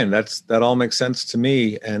with Brian. That all makes sense to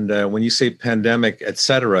me. And when you say pandemic, et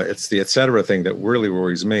cetera, it's the et cetera thing that really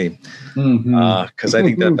worries me. Because I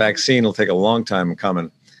think that vaccine will take a long time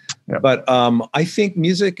coming. Yep. But I think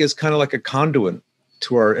music is kind of like a conduit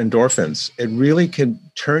to our endorphins. It really can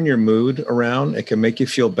turn your mood around. It can make you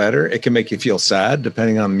feel better. It can make you feel sad,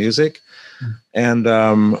 depending on music. And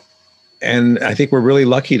I think we're really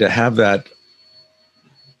lucky to have that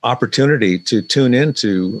opportunity to tune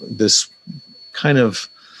into this kind of,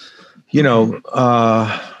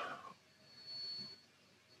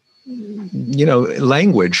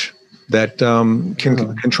 language that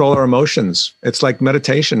can control our emotions. It's like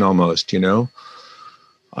meditation almost,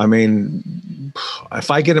 I mean, if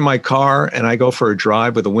I get in my car and I go for a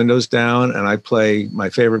drive with the windows down and I play my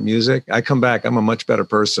favorite music, I come back, I'm a much better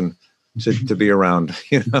person to be around,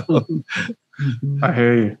 I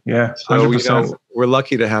hear you. Yeah. So, we're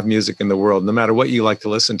lucky to have music in the world. No matter what you like to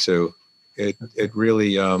listen to, it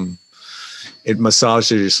really, it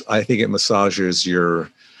massages, I think it massages your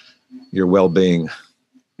well-being.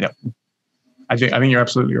 Yeah. I think you're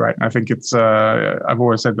absolutely right. I think it's, I've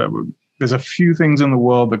always said that there's a few things in the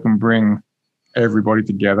world that can bring everybody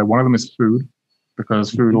together. One of them is food,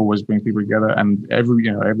 because food always brings people together, and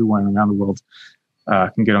everyone around the world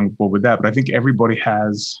can get on board with that. But I think everybody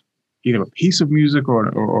has either a piece of music or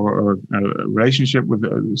a relationship with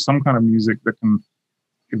some kind of music that can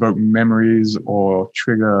evoke memories or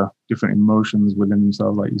trigger different emotions within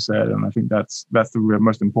themselves, like you said. And I think that's the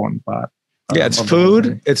most important part. Yeah, it's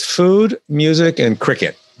food, music, and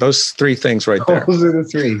cricket. Those three things right there. Those are the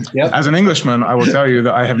three. Yep. As an Englishman, I will tell you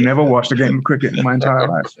that I have never watched a game of cricket in my entire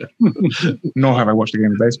life. Nor have I watched a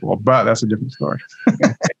game of baseball, but that's a different story.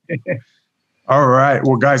 All right.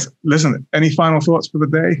 Well, guys, listen, any final thoughts for the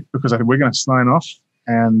day? Because I think we're going to sign off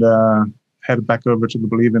and head back over to the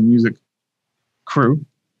Believe in Music crew.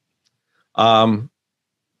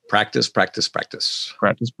 Practice. Practice.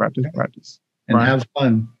 And have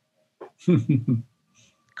fun.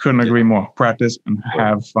 Couldn't agree more. Practice and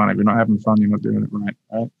have fun. If you're not having fun, you're not doing it right.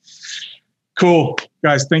 All right. Cool.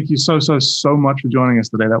 Guys, thank you so much for joining us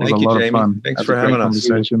today. That was a lot of fun. Thanks for having us.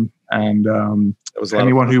 Conversation. And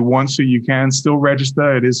anyone who wants to, you can still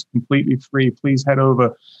register. It is completely free. Please head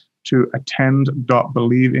over to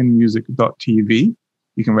attend.believeinmusic.tv.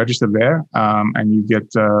 You can register there, and you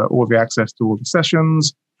get all the access to all the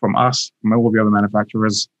sessions from us, from all the other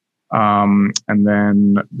manufacturers. And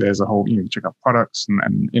then there's a whole, check out products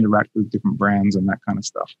and interact with different brands and that kind of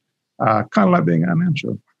stuff. Kind of like being at a NAMM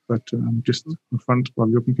show, but just in front of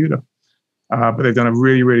your computer. But they've done a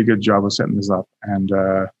really, really good job of setting this up. And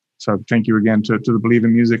so thank you again to the Believe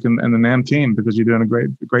in Music and the NAMM team, because you're doing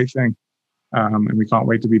a great thing. And we can't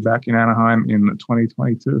wait to be back in Anaheim in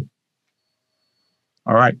 2022.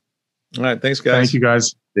 All right. Thanks, guys. Thank you,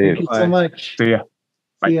 guys. Thank you so much. See ya.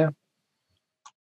 Bye. See ya.